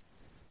system,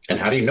 and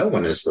how do you know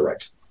when is the right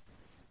time?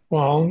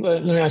 Well,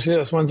 let me ask you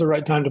this: when's the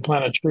right time to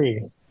plant a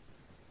tree?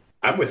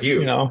 I'm with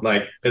you.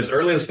 As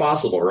early as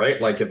possible, right?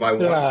 If I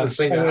want this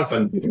thing to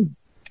happen.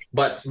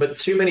 But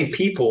too many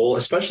people,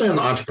 especially on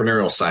the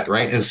entrepreneurial side,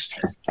 right, is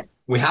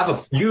we have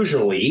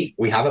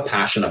a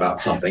passion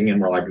about something,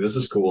 and we're like, this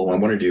is cool, I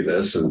want to do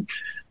this, and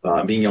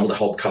being able to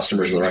help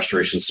customers in the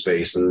restoration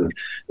space and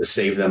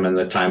save them in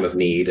the time of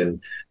need.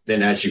 And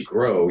then as you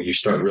grow, you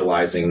start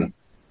realizing,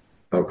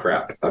 oh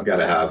crap, I've got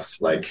to have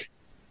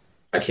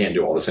I can't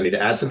do all this. I need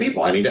to add some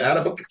people. I need to add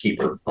a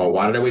bookkeeper. Oh,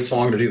 why did I wait so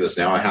long to do this?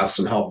 Now I have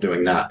some help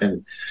doing that.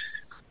 And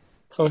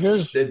so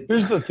here's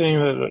the thing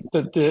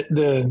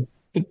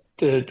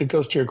that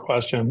goes to your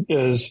question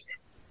is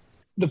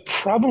the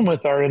problem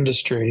with our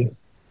industry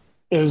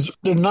is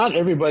that not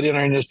everybody in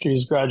our industry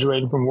is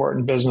graduating from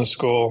Wharton Business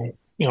School,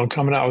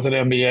 coming out with an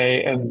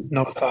MBA and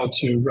knows how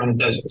to run a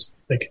business.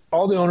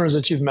 All the owners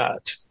that you've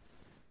met,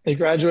 they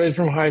graduated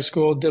from high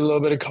school, did a little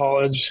bit of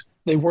college.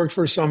 They worked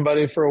for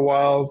somebody for a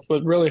while.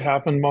 What really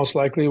happened most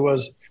likely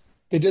was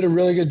they did a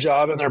really good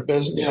job in their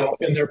business,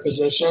 in their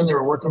position. They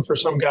were working for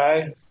some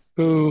guy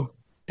who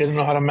didn't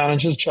know how to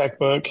manage his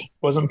checkbook,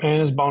 wasn't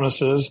paying his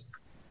bonuses,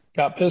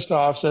 got pissed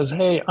off, says,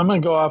 hey, I'm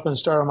going to go off and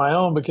start on my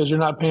own because you're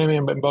not paying me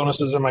my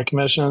bonuses or my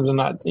commissions and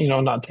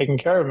not taking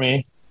care of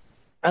me.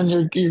 And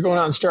you're going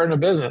out and starting a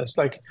business.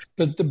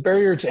 The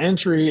barrier to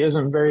entry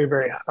isn't very,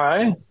 very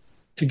high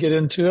to get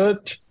into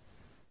it.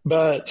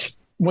 But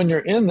when you're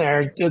in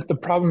there, the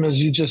problem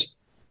is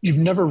you've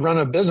never run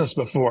a business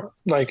before.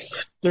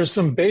 There's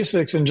some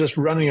basics in just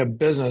running a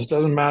business.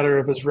 Doesn't matter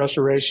if it's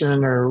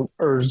restoration or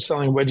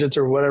selling widgets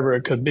or whatever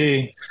it could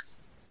be.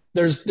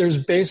 There's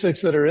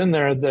basics that are in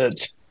there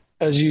that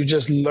as you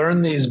just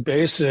learn these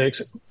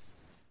basics,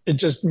 it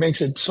just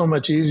makes it so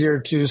much easier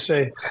to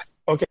say,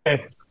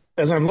 okay,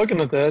 as I'm looking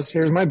at this,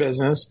 here's my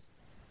business.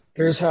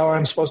 Here's how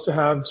I'm supposed to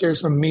have,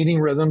 here's some meeting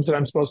rhythms that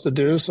I'm supposed to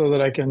do so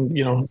that I can,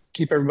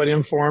 keep everybody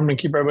informed and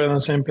keep everybody on the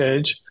same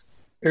page.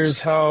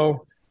 Here's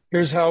how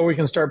we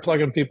can start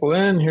plugging people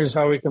in. Here's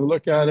how we can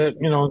look at it,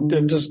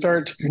 then just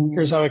start.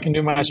 Here's how I can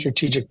do my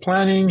strategic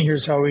planning.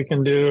 Here's how we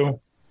can do,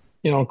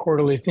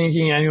 quarterly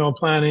thinking, annual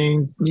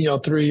planning,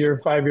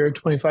 3-year, 5-year,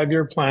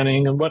 25-year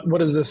planning. And what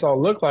does this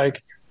all look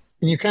like?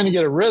 And you kind of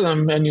get a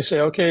rhythm and you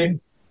say, okay,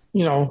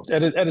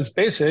 at its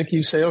basic,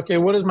 you say, okay,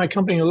 what does my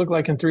company look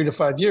like in 3 to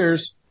 5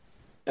 years?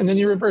 And then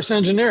you reverse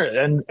engineer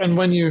it. And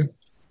when you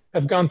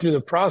have gone through the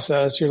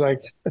process, you're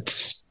like,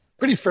 it's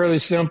pretty fairly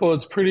simple.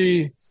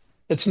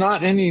 It's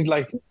not any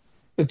like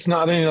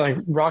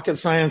rocket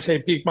science.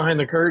 Hey, peek behind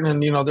the curtain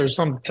and, there's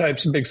some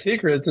types of big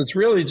secrets. It's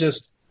really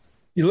just,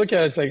 you look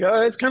at it, it's like,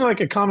 it's kind of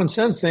like a common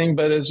sense thing,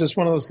 but it's just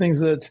one of those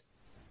things that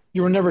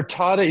you were never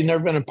taught it. You've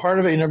never been a part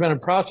of it. You've never been a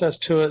process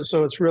to it.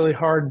 So it's really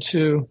hard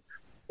to,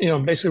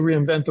 basically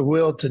reinvent the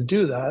wheel to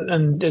do that.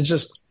 And it's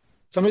just,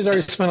 somebody's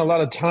already spent a lot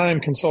of time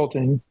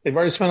consulting. They've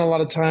already spent a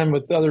lot of time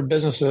with other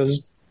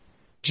businesses,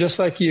 just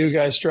like you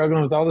guys,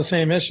 struggling with all the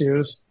same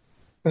issues.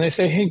 And they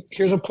say, hey,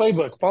 here's a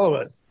playbook, follow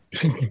it.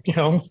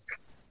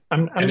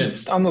 I'm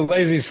on the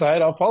lazy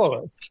side, I'll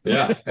follow it.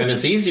 Yeah. And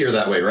it's easier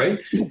that way, right?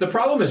 The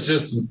problem is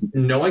just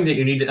knowing that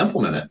you need to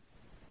implement it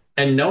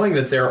and knowing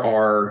that there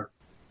are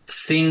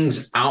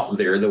things out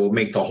there that will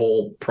make the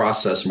whole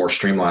process more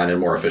streamlined and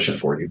more efficient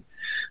for you.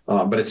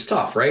 But it's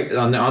tough, right?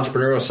 On the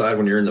entrepreneurial side,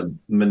 when you're in the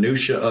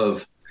minutia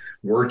of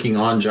working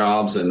on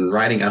jobs and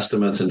writing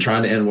estimates and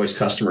trying to invoice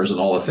customers and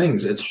all the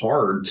things, it's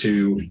hard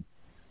to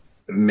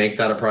make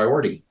that a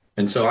priority.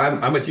 And so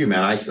I'm with you,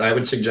 man. I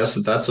would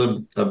suggest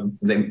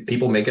that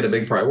people make it a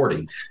big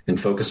priority and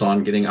focus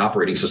on getting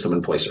operating system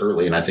in place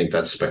early. And I think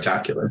that's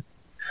spectacular.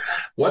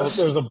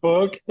 There's a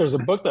book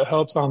that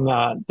helps on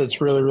that.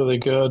 That's really, really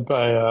good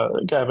by a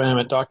guy by the name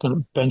of Dr.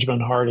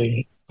 Benjamin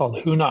Hardy called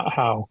Who Not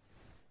How.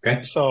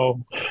 Okay.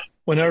 So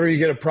whenever you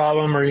get a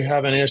problem or you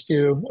have an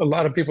issue, a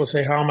lot of people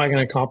say, how am I going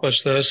to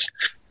accomplish this?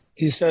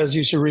 He says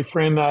you should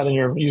reframe that and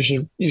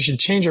you should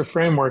change your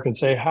framework and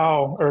say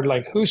how, or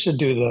like who should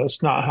do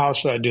this, not how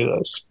should I do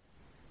this?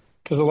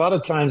 Because a lot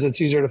of times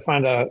it's easier to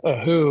find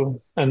a who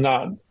and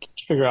not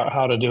figure out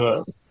how to do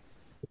it.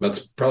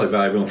 That's probably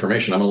valuable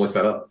information. I'm going to look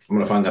that up. I'm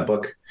going to find that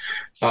book.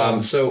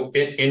 So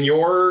in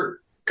your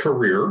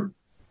career,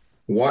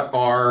 what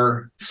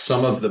are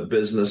some of the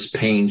business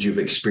pains you've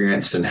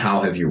experienced and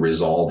how have you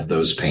resolved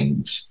those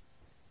pains?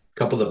 A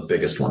couple of the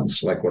biggest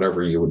ones, like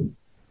whatever you would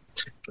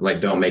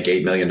like, don't make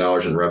 $8 million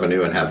in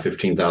revenue and have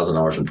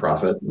 $15,000 in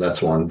profit.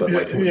 That's one. But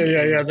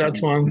yeah,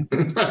 that's one.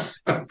 The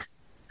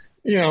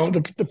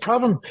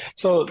problem.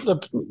 So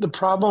the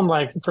problem,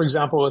 like, for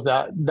example, with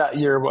that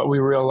year, what we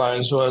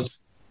realized was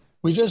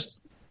we just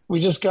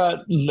got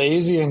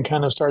lazy and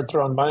kind of started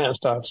throwing money at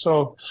stuff.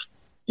 So,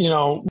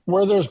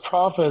 where there's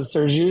profits,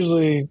 there's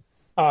usually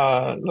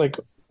like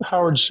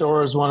Howard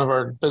Shore is one of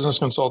our business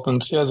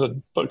consultants. He has a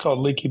book called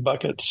Leaky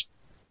Buckets,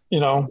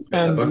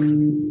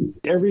 and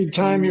every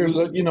time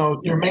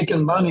you're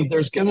making money,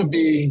 there's going to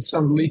be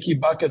some leaky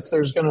buckets.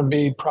 There's going to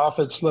be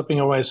profit slipping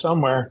away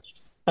somewhere.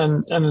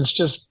 And it's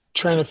just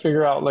trying to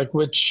figure out like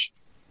which,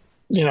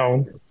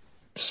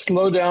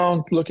 slow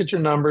down, look at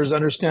your numbers,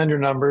 understand your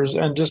numbers,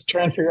 and just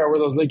try and figure out where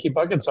those leaky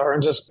buckets are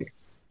and just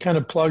kind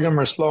of plug them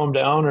or slow them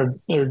down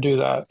or do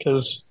that.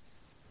 Because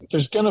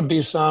there's going to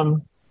be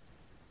some,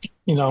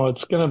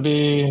 it's going to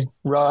be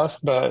rough,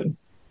 but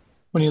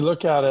when you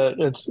look at it,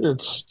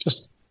 it's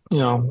just,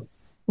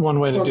 one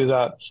way to do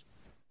that.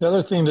 The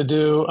other thing to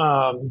do,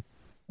 the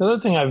other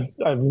thing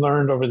I've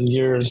learned over the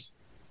years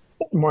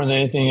more than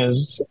anything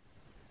is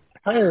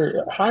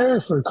hire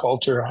for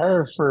culture,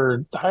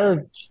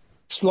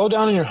 slow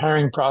down in your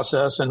hiring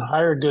process and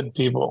hire good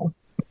people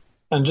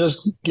and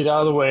just get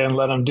out of the way and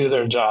let them do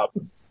their job.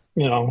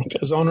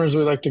 As owners,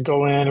 we like to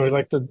go in and we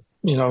like to,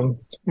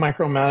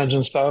 micromanage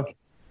and stuff.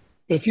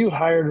 But if you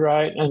hired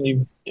right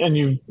and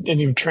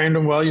you've trained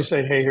them well, you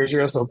say, hey, here's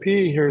your SOP,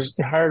 here's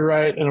you hired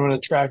right, and I'm going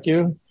to track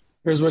you.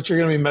 Here's what you're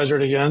going to be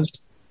measured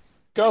against.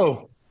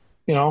 Go.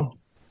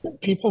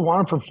 People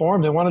want to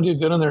perform. They want to do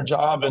good in their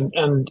job.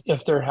 And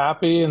if they're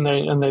happy and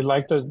they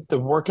like the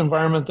work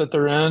environment that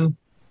they're in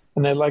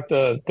and they like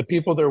the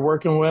people they're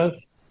working with,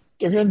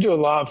 they're going to do a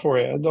lot for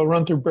you. They'll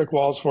run through brick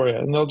walls for you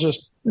and they'll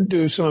just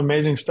do some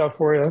amazing stuff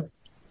for you.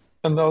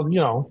 And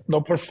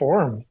they'll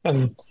perform.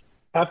 And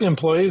happy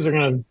employees are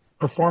going to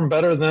perform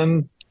better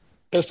than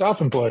pissed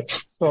off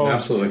employees. So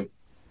absolutely.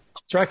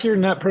 Check your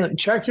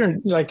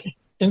like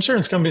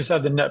insurance companies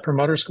have the net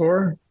promoter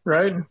score,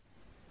 right?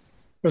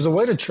 There's a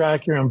way to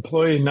track your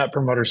employee net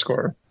promoter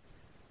score.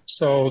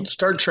 So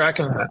start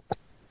tracking that.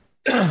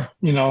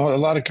 A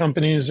lot of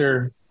companies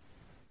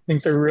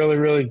think they're really,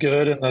 really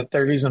good in the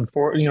 30s and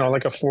 40,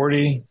 like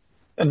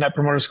a net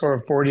promoter score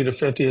of 40 to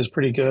 50 is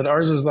pretty good.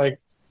 Ours is like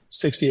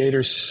 68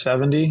 or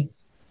 70.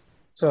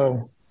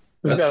 So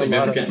that's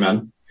significant,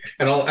 man.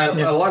 And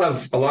a lot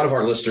of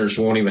our listeners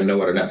won't even know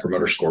what a net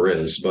promoter score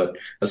is, but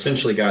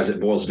essentially, guys, it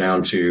boils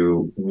down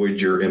to what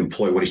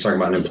he's talking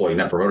about an employee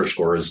net promoter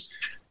score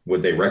is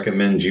would they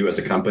recommend you as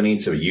a company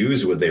to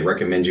use? Would they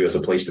recommend you as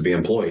a place to be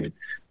employed?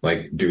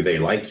 Like, do they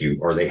like you?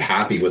 Are they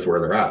happy with where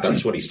they're at?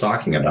 That's what he's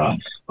talking about.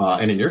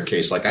 And in your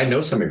case, like, I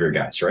know some of your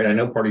guys, right? I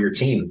know part of your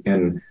team,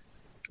 and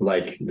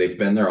like, they've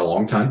been there a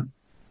long time.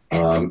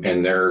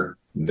 And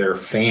they're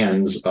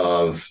fans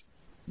of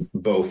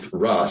both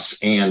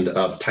Russ and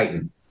of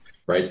Titan,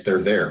 right?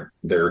 They're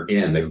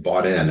in, they've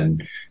bought in,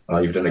 and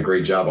you've done a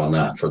great job on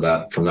that from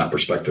that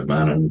perspective,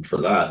 man. And for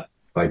that,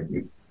 like,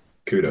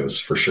 kudos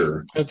for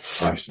sure.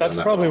 That's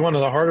probably one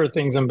of the harder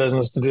things in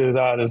business to do.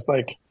 That is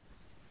like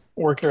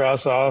work your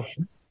ass off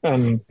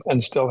and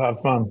still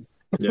have fun.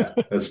 Yeah,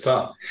 it's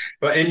tough.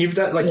 And you've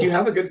done, like, you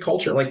have a good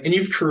culture, like, and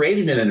you've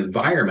created an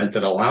environment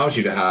that allows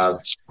you to have,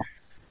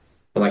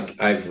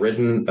 like, I've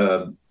ridden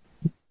a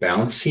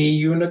bouncy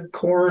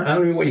unicorn. I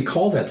don't know what you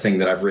call that thing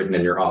that I've ridden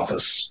in your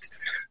office.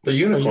 The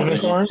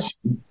unicorns.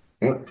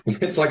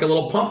 It's like a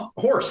little pump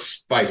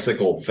horse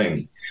bicycle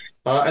thing.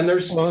 And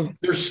there's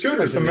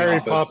scooters in the Mary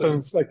office.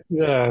 Poppins,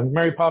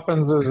 Mary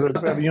Poppins is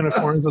a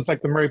unicorns. It's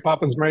like the Mary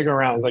Poppins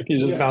merry-go-round. Like, you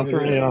just bounce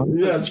around.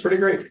 Yeah, it's pretty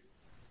great.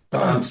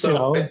 And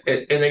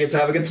they get to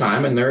have a good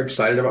time, and they're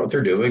excited about what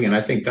they're doing. And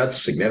I think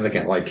that's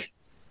significant. Like,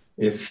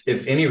 if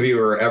any of you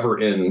are ever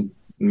in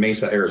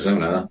Mesa,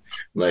 Arizona,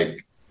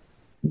 like,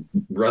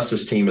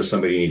 Russ's team is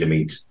somebody you need to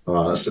meet,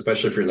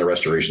 especially if you're in the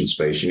restoration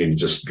space. You need to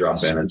just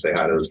drop in and say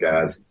hi to those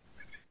guys.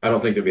 I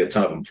don't think there'll be a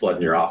ton of them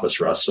flooding your office,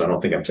 Russ. So I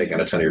don't think I'm taking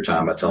a ton of your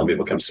time by telling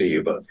people come see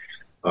you. But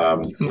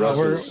Russ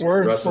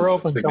we're is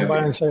open. Come by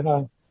and say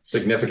hi.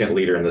 Significant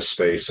leader in this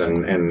space,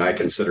 and I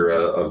consider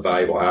a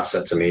valuable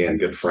asset to me and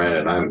good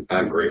friend, and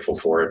I'm grateful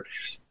for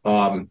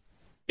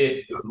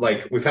it.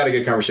 Like, we've had a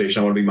good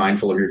conversation. I want to be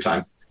mindful of your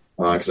time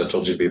because I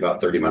told you it'd be about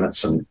 30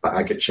 minutes, and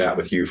I could chat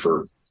with you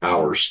for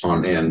hours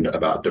on end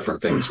about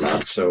different things,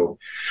 man. So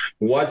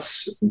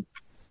what's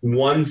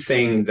one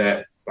thing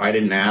that I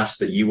didn't ask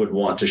that you would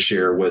want to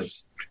share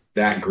with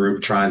that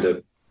group trying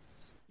to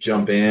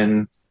jump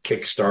in,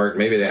 kickstart?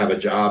 Maybe they have a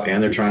job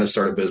and they're trying to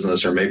start a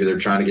business, or maybe they're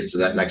trying to get to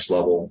that next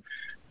level.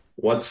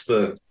 What's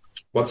the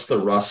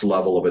Russ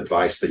level of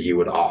advice that you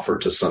would offer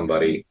to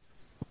somebody?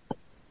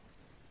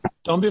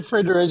 Don't be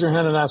afraid to raise your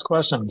hand and ask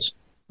questions.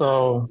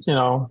 So,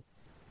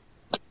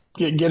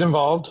 get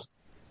involved.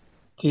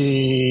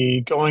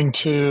 Going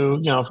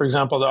to, for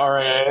example, the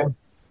RIA,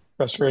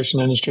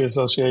 Restoration Industry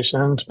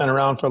Association, it's been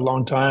around for a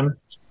long time.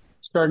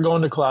 Start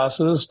going to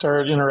classes,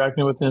 start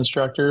interacting with the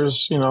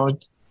instructors. You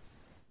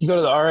go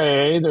to the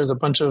RIA, there's a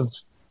bunch of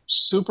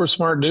super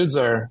smart dudes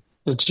there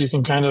that you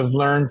can kind of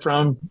learn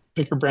from,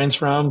 pick your brains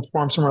from,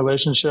 form some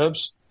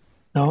relationships.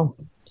 Don't,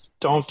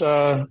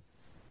 a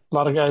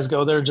lot of guys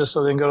go there just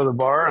so they can go to the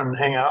bar and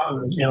hang out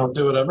and,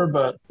 do whatever.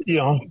 But,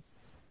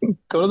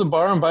 go to the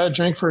bar and buy a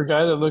drink for a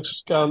guy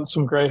that got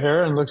some gray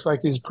hair and looks like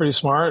he's pretty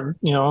smart.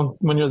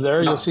 When you're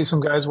there, you'll see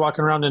some guys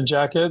walking around in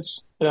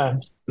jackets. Yeah.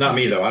 Not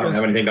me, though. I don't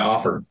have anything to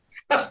offer.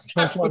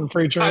 That's one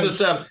free drink.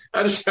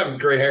 I just have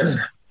gray hair.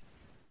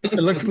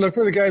 Look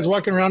for the guys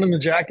walking around in the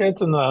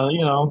jackets and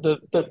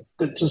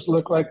that just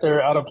look like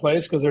they're out of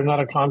place because they're not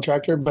a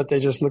contractor, but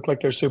they just look like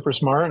they're super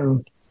smart,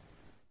 and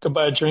go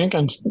buy a drink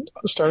and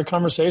start a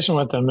conversation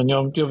with them. And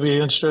you'll be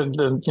interested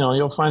in,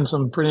 you'll find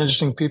some pretty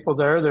interesting people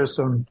there. There's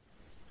some,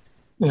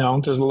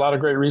 there's a lot of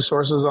great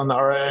resources on the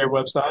RIA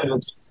website.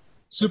 It's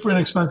super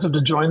inexpensive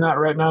to join that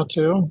right now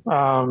too.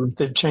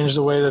 They've changed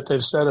the way that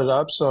they've set it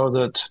up so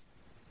that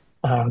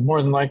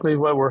more than likely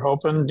what we're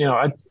hoping,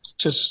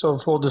 so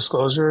full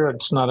disclosure,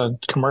 it's not a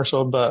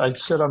commercial, but I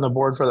sit on the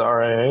board for the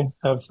RIA,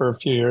 have for a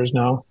few years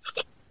now.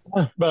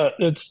 But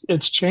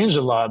it's changed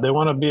a lot. They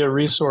want to be a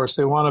resource.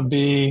 They want to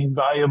be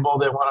valuable.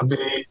 They want to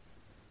be,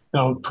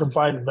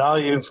 provide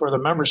value for the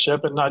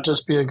membership and not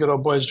just be a good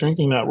old boys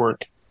drinking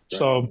network. Right.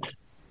 So,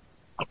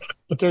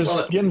 but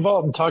get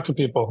involved and talk to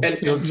people.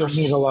 You'll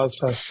need a lot of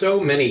stuff. So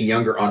many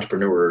younger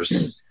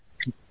entrepreneurs,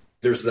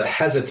 there's the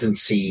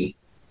hesitancy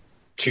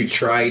to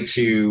try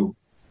to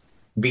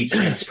be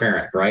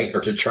transparent, right?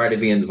 Or to try to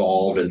be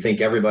involved and think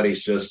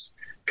everybody's just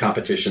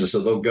competition. So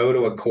they'll go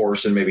to a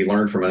course and maybe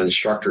learn from an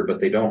instructor, but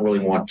they don't really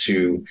want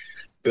to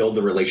build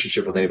the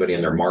relationship with anybody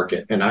in their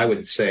market. And I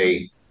would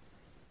say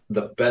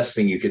the best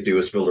thing you could do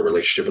is build a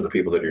relationship with the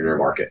people that are in your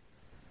market,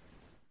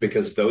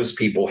 because those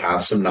people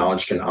have some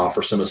knowledge, can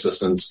offer some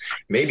assistance,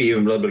 maybe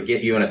even be able to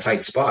get you in a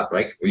tight spot,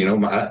 right?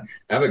 I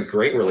have a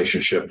great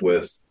relationship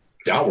with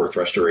Dalworth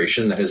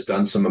Restoration that has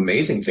done some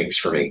amazing things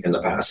for me in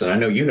the past. And I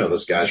know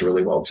those guys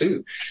really well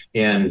too.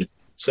 And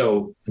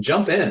so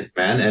jump in,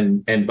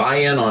 man, and buy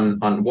in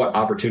on what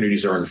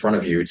opportunities are in front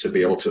of you to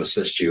be able to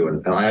assist you.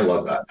 And I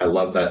love that. I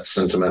love that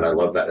sentiment. I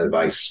love that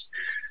advice.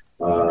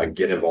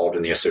 Get involved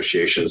in the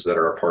associations that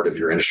are a part of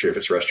your industry. If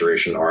it's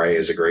restoration, RIA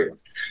is a great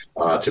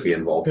one to be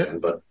involved in.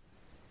 But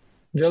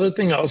the other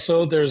thing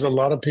also, there's a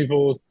lot of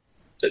people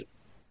that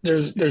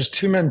there's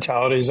two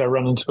mentalities I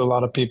run into a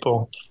lot of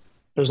people.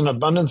 There's an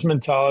abundance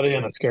mentality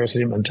and a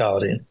scarcity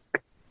mentality,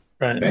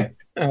 right? Okay.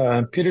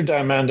 Peter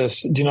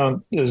Diamandis,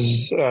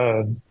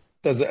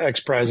 does the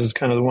X Prize, is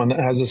kind of the one that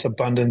has this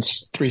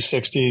abundance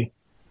 360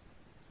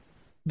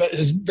 But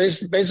his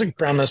basic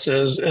premise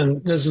is,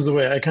 and this is the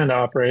way I kind of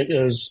operate,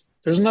 is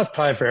there's enough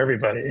pie for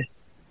everybody,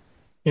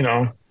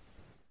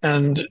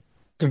 and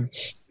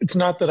it's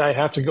not that I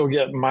have to go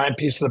get my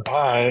piece of the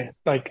pie.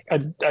 Like I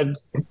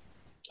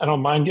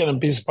don't mind getting a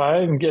piece of pie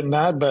and getting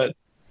that, but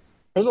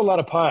there's a lot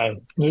of pie.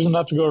 There's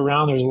enough to go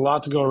around. There's a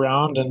lot to go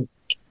around,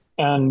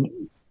 and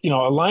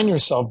align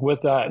yourself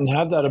with that and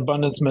have that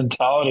abundance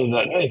mentality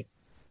that, hey,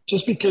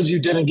 just because you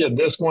didn't get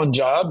this one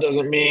job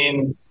doesn't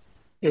mean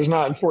there's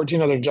not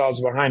 14 other jobs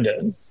behind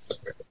it.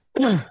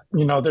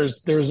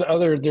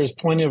 There's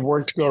plenty of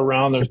work to go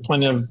around. There's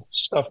plenty of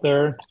stuff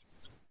there.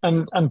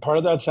 And part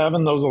of that's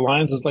having those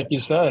alliances, like you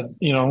said.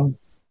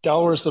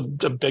 Delaware's a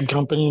big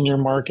company in your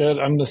market.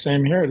 I'm the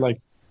same here.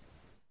 Like,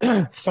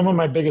 some of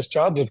my biggest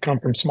jobs have come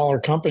from smaller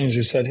companies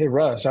who said, hey,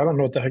 Russ, I don't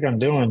know what the heck I'm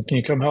doing. Can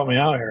you come help me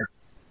out here?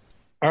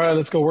 All right,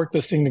 let's go work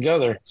this thing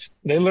together.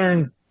 They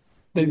learn,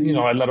 I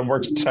let them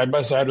work side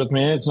by side with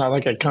me. It's not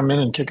like I come in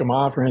and kick them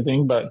off or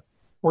anything, but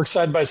work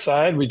side by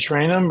side. We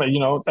train them. But,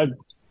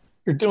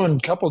 you're doing a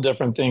couple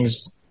different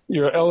things.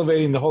 You're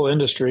elevating the whole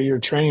industry. You're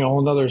training a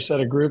whole other set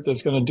of group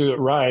that's going to do it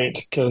right,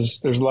 because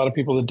there's a lot of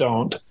people that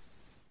don't.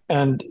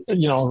 And,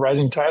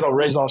 rising tide will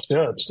raise all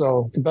ships.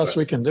 So the best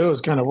we can do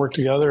is kind of work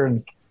together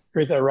and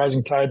create that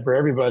rising tide for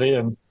everybody.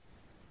 And,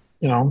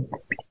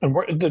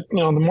 the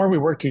more we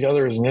work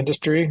together as an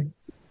industry,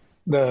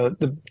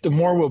 the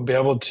more we'll be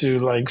able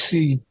to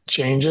see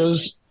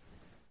changes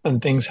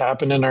and things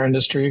happen in our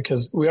industry,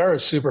 because we are a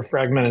super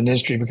fragmented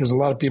industry, because a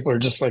lot of people are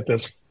just like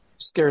this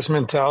scarce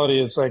mentality.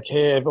 It's like,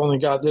 hey, I've only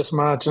got this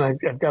much and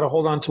I've got to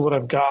hold on to what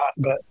I've got.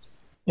 But,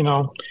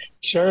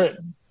 share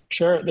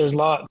it. There's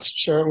lots.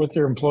 Share it with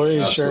your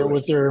employees.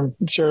 Absolutely.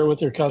 Share it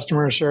with your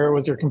customers. Share it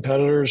with your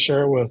competitors.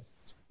 Share it with,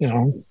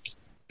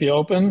 be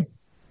open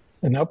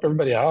and help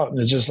everybody out. And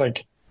it's just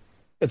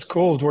it's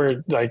cool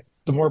where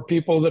the more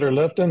people that are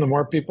lifting, the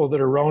more people that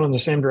are rowing in the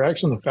same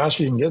direction, the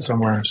faster you can get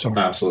somewhere. So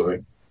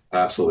Absolutely.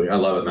 I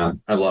love it,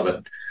 man. I love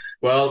it.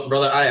 Well,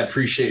 brother, I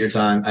appreciate your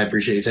time. I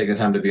appreciate you taking the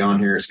time to be on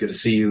here. It's good to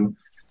see you.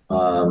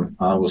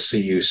 I will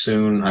see you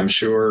soon, I'm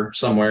sure,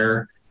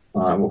 somewhere.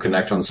 We'll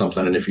connect on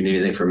something. And if you need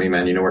anything from me,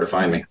 man, you know where to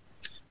find me.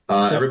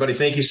 Everybody,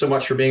 thank you so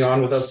much for being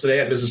on with us today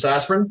at Business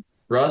Aspirin.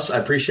 Russ, I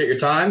appreciate your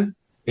time,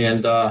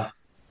 and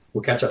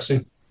we'll catch up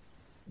soon.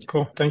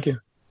 Cool. Thank you.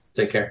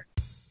 Take care.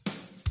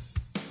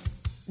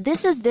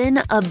 This has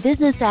been a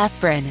Business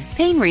Aspirin,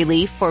 Pain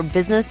Relief for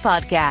Business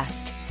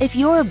podcast. If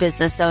you're a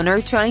business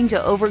owner trying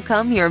to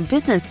overcome your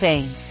business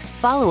pains,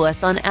 follow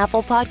us on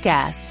Apple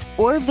Podcasts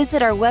or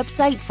visit our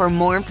website for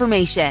more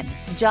information,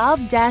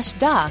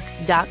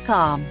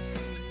 job-docs.com.